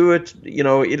do it,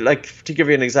 like, to give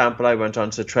you an example, I went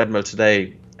onto the treadmill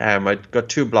today. I got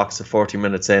 2 blocks of 40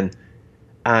 minutes in,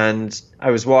 and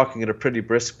I was walking at a pretty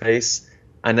brisk pace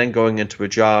and then going into a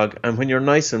jog. And when you're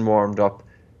nice and warmed up,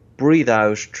 breathe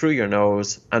out through your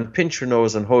nose and pinch your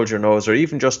nose and hold your nose, or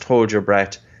even just hold your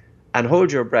breath. And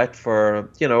hold your breath for,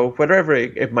 whatever,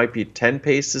 it might be 10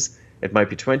 paces, it might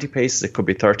be 20 paces, it could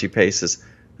be 30 paces,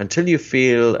 until you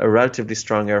feel a relatively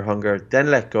strong air hunger. Then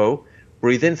let go,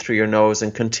 breathe in through your nose,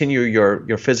 and continue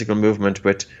your physical movement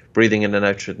with breathing in and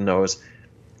out through the nose.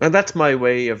 And that's my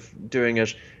way of doing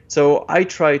it. So I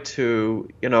try to,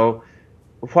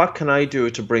 what can I do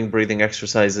to bring breathing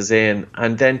exercises in,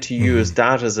 and then to use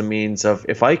that as a means of,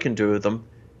 if I can do them,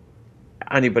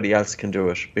 anybody else can do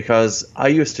it. Because I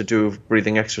used to do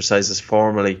breathing exercises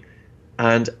formally,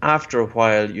 and after a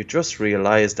while you just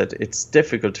realize that it's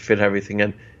difficult to fit everything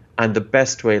in, and the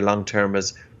best way long term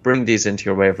is bring these into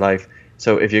your way of life.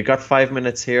 So if you've got 5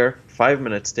 minutes here, 5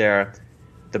 minutes there,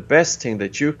 the best thing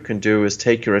that you can do is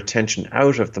take your attention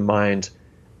out of the mind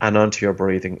and onto your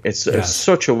breathing. It's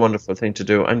such a wonderful thing to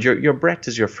do. And your breath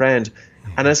is your friend.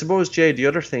 And I suppose, Jay, the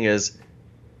other thing is,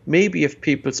 maybe if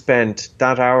people spent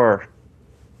that hour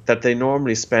that they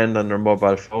normally spend on their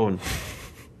mobile phone,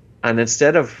 and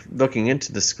instead of looking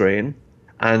into the screen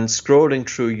and scrolling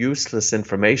through useless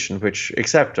information, which,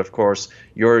 except, of course,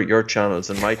 your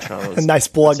channels and my channels. A nice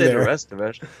plug there. The rest of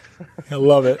it. I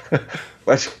love it.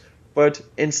 But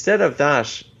instead of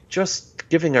that, just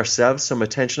giving ourselves some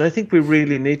attention. I think we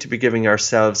really need to be giving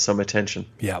ourselves some attention.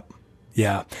 Yep.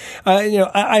 Yeah.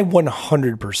 I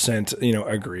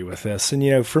 100%, agree with this.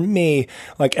 And, for me,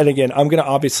 like, and again, I'm going to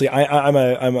obviously, I'm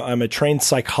a trained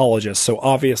psychologist. So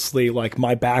obviously, like,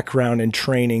 my background and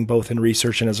training, both in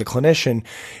research and as a clinician,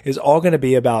 is all going to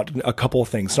be about a couple of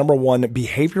things. Number one,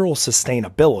 behavioral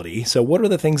sustainability. So what are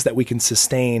the things that we can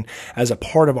sustain as a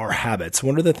part of our habits?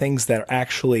 What are the things that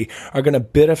actually are going to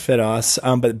benefit us,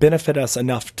 but benefit us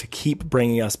enough to keep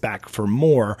bringing us back for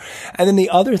more? And then the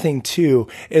other thing too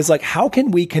is like, how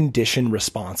can we condition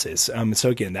responses?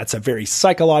 So again, that's a very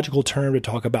psychological term to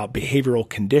talk about behavioral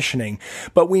conditioning,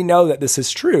 but we know that this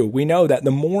is true. We know that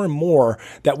the more and more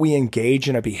that we engage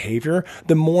in a behavior,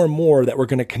 the more and more that we're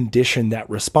going to condition that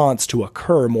response to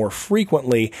occur more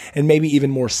frequently and maybe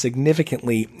even more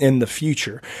significantly in the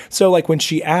future. So like when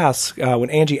Angie asks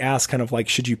kind of like,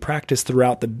 should you practice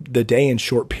throughout the day in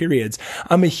short periods?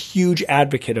 I'm a huge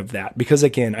advocate of that because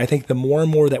again, I think the more and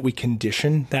more that we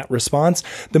condition that response,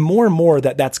 the more and more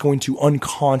that that's going to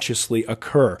unconsciously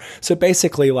occur. So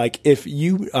basically, like if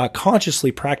you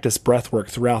consciously practice breath work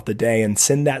throughout the day and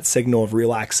send that signal of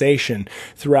relaxation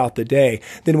throughout the day,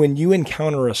 then when you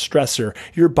encounter a stressor,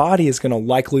 your body is going to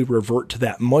likely revert to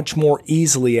that much more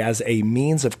easily as a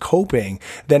means of coping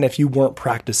than if you weren't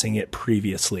practicing it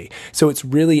previously. So it's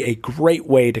really a great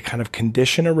way to kind of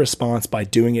condition a response by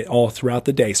doing it all throughout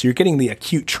the day. So you're getting the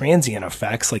acute transient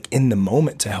effects like in the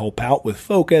moment to help out with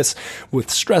focus, with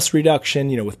stress reduction,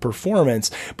 with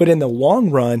performance. But in the long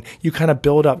run, you kind of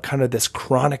build up kind of this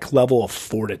chronic level of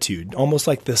fortitude, almost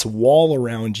like this wall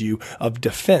around you of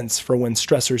defense for when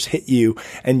stressors hit you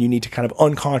and you need to kind of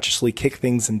unconsciously kick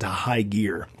things into high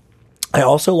gear. I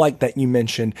also like that you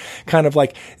mentioned kind of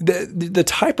like the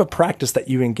type of practice that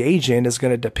you engage in is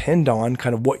going to depend on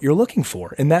kind of what you're looking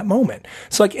for in that moment.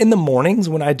 So like in the mornings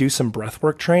when I do some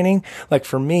breathwork training, like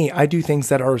for me, I do things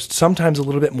that are sometimes a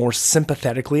little bit more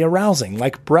sympathetically arousing,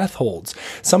 like breath holds,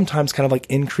 sometimes kind of like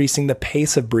increasing the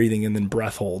pace of breathing and then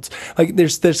breath holds. Like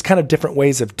there's kind of different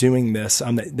ways of doing this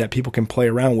that people can play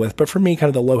around with. But for me, kind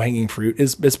of the low hanging fruit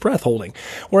is breath holding.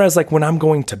 Whereas like when I'm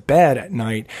going to bed at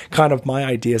night, kind of my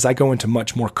idea is I go into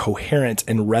much more coherent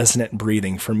and resonant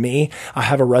breathing. For me, I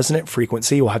have a resonant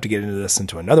frequency. We'll have to get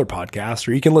into another podcast,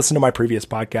 or you can listen to my previous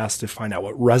podcast to find out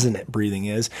what resonant breathing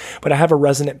is. But I have a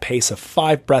resonant pace of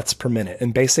 5 breaths per minute.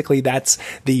 And basically that's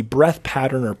the breath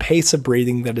pattern or pace of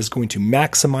breathing that is going to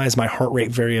maximize my heart rate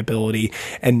variability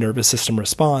and nervous system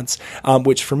response,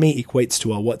 which for me equates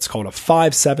to what's called a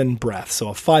 5-7 breath. So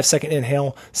a 5-second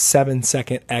inhale,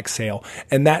 7-second exhale.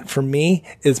 And that for me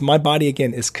is my body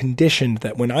again is conditioned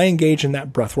that when I engage in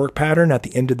that breathwork pattern at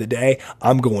the end of the day,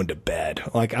 I'm going to bed.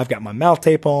 Like I've got my mouth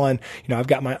tape on, I've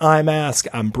got my eye mask,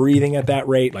 I'm breathing at that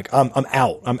rate. Like I'm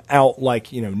out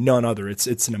like, none other.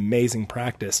 It's an amazing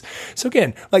practice. So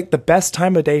again, like the best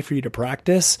time of day for you to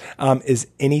practice, is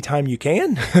anytime you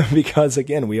can, because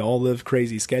again, we all live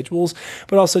crazy schedules,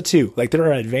 but also too, like there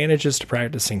are advantages to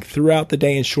practicing throughout the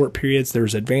day in short periods.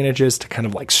 There's advantages to kind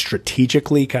of like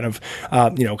strategically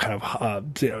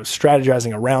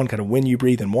strategizing around kind of when you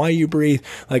breathe and why you breathe.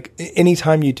 Like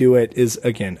anytime you do it is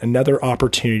again another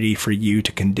opportunity for you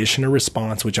to condition a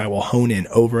response, which I will hone in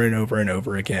over and over and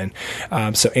over again.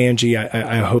 So Angie,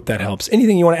 I hope that helps.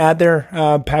 Anything you want to add there,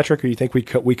 Patrick, or you think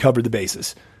we covered the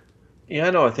bases? Yeah,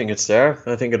 no, I think it's there.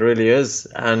 I think it really is.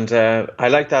 And I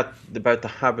like that about the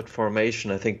habit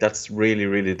formation. I think that's really,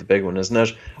 really the big one, isn't it?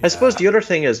 Yeah. I suppose the other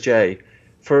thing is, Jay,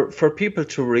 for people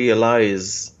to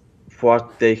realize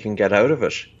what they can get out of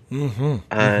it. Mm-hmm,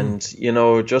 and,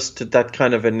 just that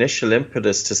kind of initial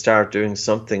impetus to start doing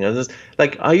something. And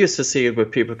like I used to see it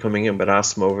with people coming in with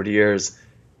asthma over the years.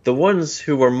 The ones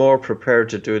who were more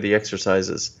prepared to do the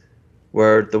exercises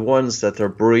were the ones that their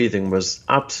breathing was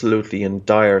absolutely in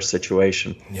dire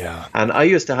situation. Yeah. And I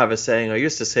used to have a saying, I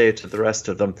used to say to the rest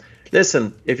of them,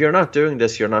 listen, if you're not doing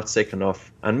this, you're not sick enough.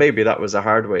 And maybe that was a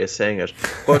hard way of saying it.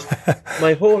 But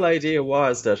my whole idea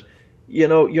was that,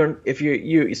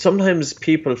 sometimes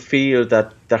people feel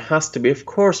that there has to be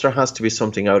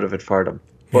something out of it for them.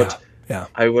 But yeah.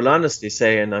 I will honestly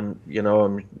say, and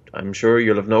I'm sure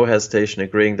you'll have no hesitation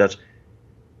agreeing that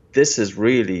this is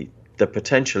really the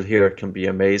potential here can be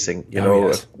amazing,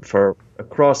 for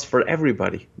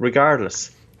everybody,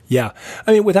 regardless. Yeah.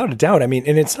 I mean, without a doubt. I mean,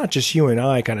 and it's not just you and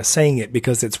I kind of saying it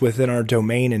because it's within our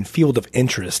domain and field of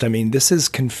interest. I mean, this is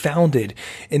confounded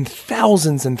in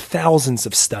thousands and thousands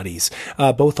of studies,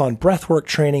 both on breathwork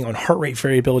training, on heart rate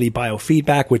variability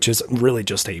biofeedback, which is really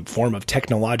just a form of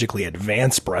technologically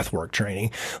advanced breathwork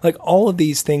training. Like, all of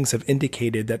these things have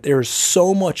indicated that there's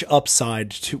so much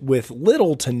upside with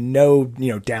little to no,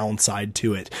 downside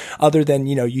to it, other than,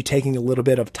 you taking a little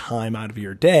bit of time out of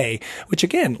your day, which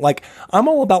again, like, I'm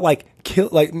all about I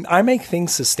make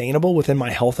things sustainable within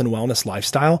my health and wellness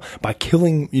lifestyle by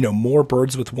killing, more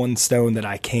birds with one stone that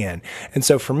I can. And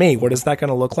so for me, what is that going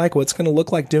to look like? Well, it's going to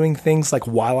look like doing things like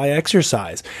while I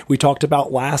exercise. We talked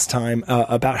about last time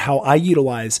about how I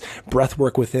utilize breath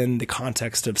work within the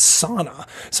context of sauna.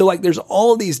 So like, there's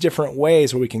all of these different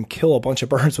ways where we can kill a bunch of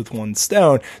birds with one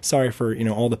stone. Sorry for,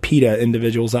 all the PETA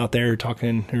individuals out there who are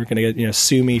going to get,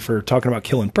 sue me for talking about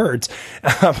killing birds.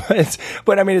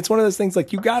 But I mean, it's one of those things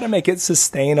like, you got to make it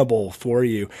sustainable for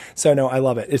you. So no, I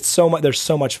love it. It's so much, there's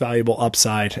so much valuable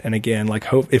upside. And again, like,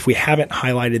 hope if we haven't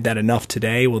highlighted that enough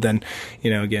today, well then,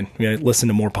 listen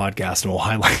to more podcasts and we'll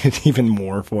highlight it even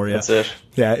more for you. That's it.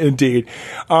 Yeah, indeed.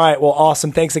 All right. Well,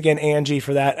 awesome. Thanks again, Angie,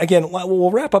 for that. Again,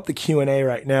 we'll wrap up the Q&A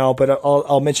right now, but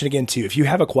I'll mention again too, if you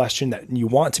have a question that you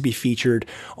want to be featured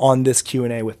on this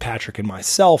Q&A with Patrick and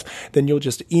myself, then you'll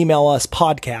just email us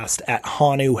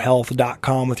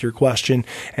podcast@hanuhealth.com with your question.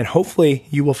 And hopefully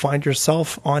you will find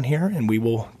yourself on here and we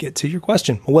will get to your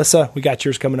question. Melissa, we got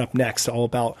yours coming up next, all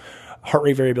about heart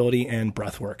rate variability and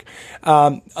breath work.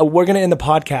 We're going to end the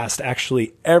podcast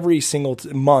actually every single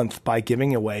month by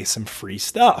giving away some free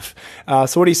stuff.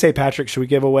 So what do you say, Patrick? Should we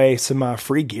give away some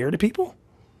free gear to people?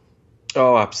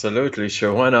 Oh, absolutely.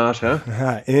 Sure. Why not?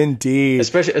 Huh? Indeed.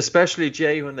 Especially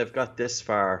Jay, when they've got this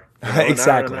far.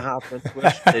 Exactly. An hour and a half into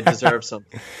it, they deserve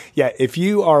something. Yeah. If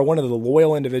you are one of the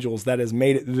loyal individuals that has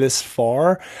made it this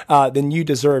far, then you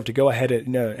deserve to go ahead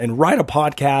and write a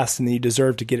podcast, and then you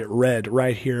deserve to get it read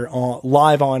right here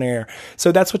live on air.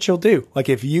 So that's what you'll do. Like,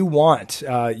 if you want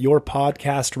your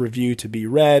podcast review to be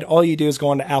read, all you do is go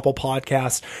on to Apple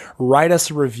Podcasts, write us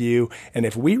a review. And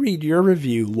if we read your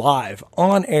review live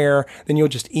on air, then you'll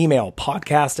just email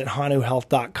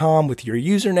podcast@hanuhealth.com with your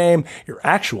username, your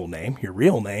actual name, your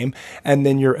real name, and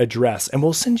then your address. And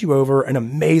we'll send you over an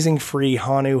amazing free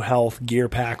Hanu Health gear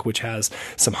pack, which has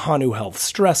some Hanu Health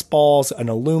stress balls, an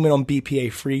aluminum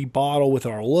BPA free bottle with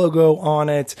our logo on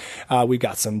it. We've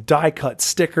got some die cut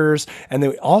stickers. And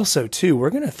then also too,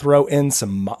 we're going to throw in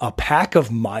a pack of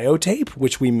myotape,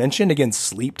 which we mentioned, again,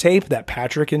 sleep tape that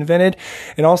Patrick invented.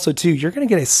 And also too, you're going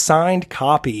to get a signed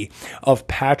copy of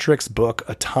Patrick's book,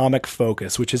 Atomic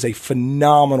Focus, which is a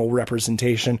phenomenal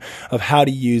representation of how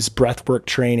to use breathwork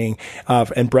training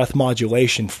and breath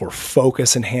modulation for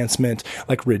focus enhancement,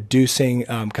 like reducing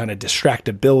kind of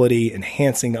distractibility,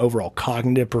 enhancing overall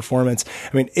cognitive performance.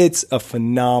 I mean, it's a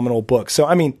phenomenal book. So,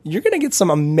 I mean, you're going to get some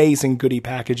amazing goodie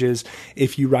packages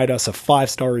if you write us a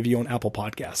 5-star review on Apple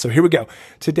Podcasts. So here we go.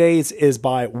 Today's is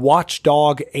by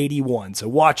Watchdog81. So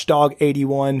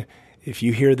Watchdog81, if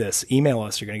you hear this, email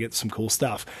us. You're going to get some cool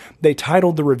stuff. They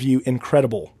titled the review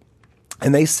Incredible.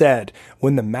 And they said,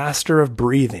 when the master of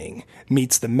breathing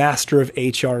meets the master of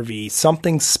HRV,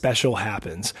 something special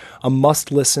happens. A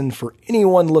must listen for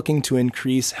anyone looking to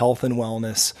increase health and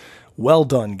wellness. Well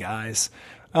done, guys.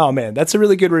 Oh man, that's a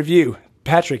really good review.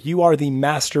 Patrick, you are the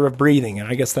master of breathing, and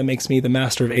I guess that makes me the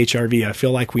master of HRV. I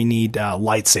feel like we need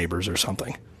lightsabers or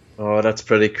something. Oh, that's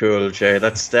pretty cool, Jay.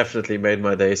 That's definitely made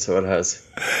my day, so it has.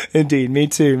 Indeed. Me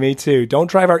too. Don't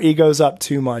drive our egos up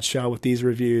too much with these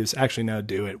reviews. Actually, no,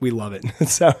 do it. We love it.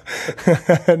 So,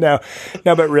 no,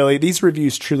 but really, these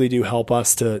reviews truly do help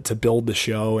us to build the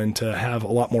show and to have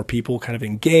a lot more people kind of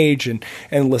engage and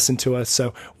listen to us.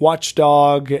 So,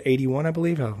 Watchdog81, I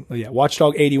believe. Oh, yeah,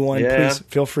 Watchdog81. Yeah. Please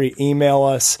feel free, email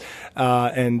us,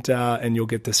 and you'll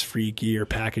get this free gear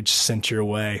package sent your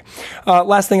way.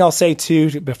 Last thing I'll say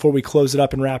too, before we close it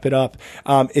up and wrap it up,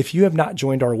 if you have not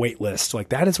joined our wait list, like,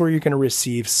 that is where you're going to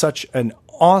receive such an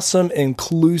awesome,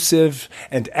 inclusive,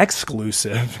 and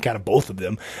exclusive, kind of both of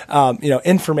them,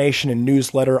 information and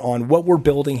newsletter on what we're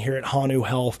building here at Hanu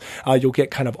Health. You'll get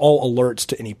kind of all alerts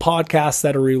to any podcasts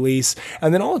that are released,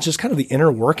 and then all just kind of the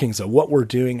inner workings of what we're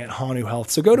doing at Hanu Health.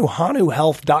 So go to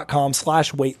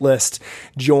hanuhealth.com/waitlist,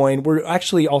 join. We're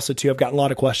actually also too, I've gotten a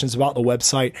lot of questions about the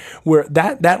website where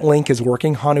that link is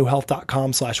working,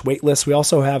 hanuhealth.com/waitlist. We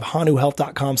also have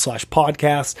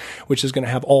hanuhealth.com/podcast, which is going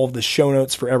to have all of the show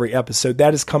notes for every episode. That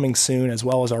that is coming soon, as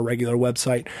well as our regular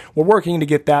website. We're working to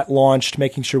get that launched,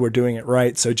 making sure we're doing it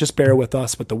right. So just bear with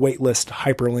us, but the waitlist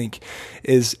hyperlink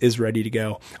is ready to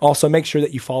go. Also, make sure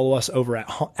that you follow us over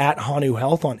at Hanu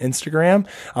Health on Instagram,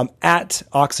 at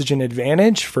Oxygen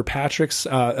Advantage for Patrick's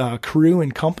crew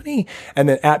and company, and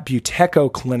then at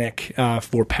Buteco Clinic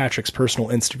for Patrick's personal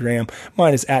Instagram.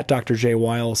 Mine is at Dr. J.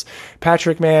 Wiles.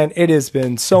 Patrick, man, it has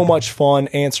been so much fun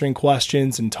answering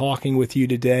questions and talking with you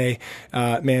today.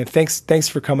 Man, thanks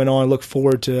for coming on. Look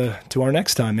forward to our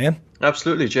next time, man.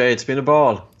 Absolutely, Jay. It's been a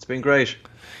ball. It's been great.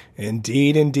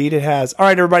 Indeed it has. All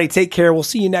right, everybody, take care. We'll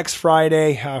see you next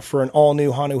Friday for an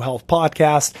all-new Hanu Health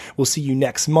podcast. We'll see you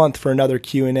next month for another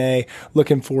Q&A.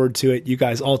 Looking forward to it. You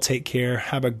guys all take care.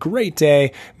 Have a great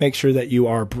day. Make sure that you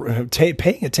are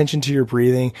paying attention to your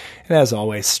breathing. And as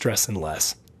always, stressing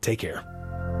less. Take care.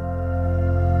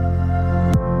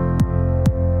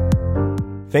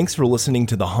 Thanks for listening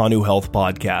to the Hanu Health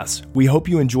Podcast. We hope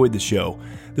you enjoyed the show.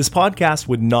 This podcast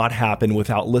would not happen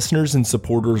without listeners and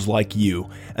supporters like you,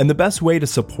 and the best way to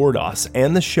support us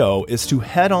and the show is to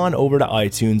head on over to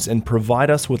iTunes and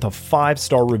provide us with a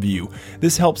 5-star review.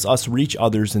 This helps us reach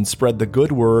others and spread the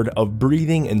good word of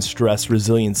breathing and stress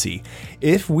resiliency.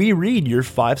 If we read your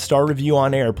 5-star review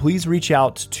on air, please reach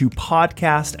out to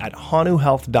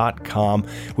podcast@hanuhealth.com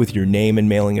with your name and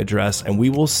mailing address, and we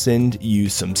will send you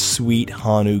some sweet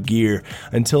Hanu gear.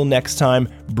 Until next time,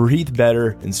 breathe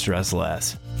better and stress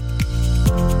less.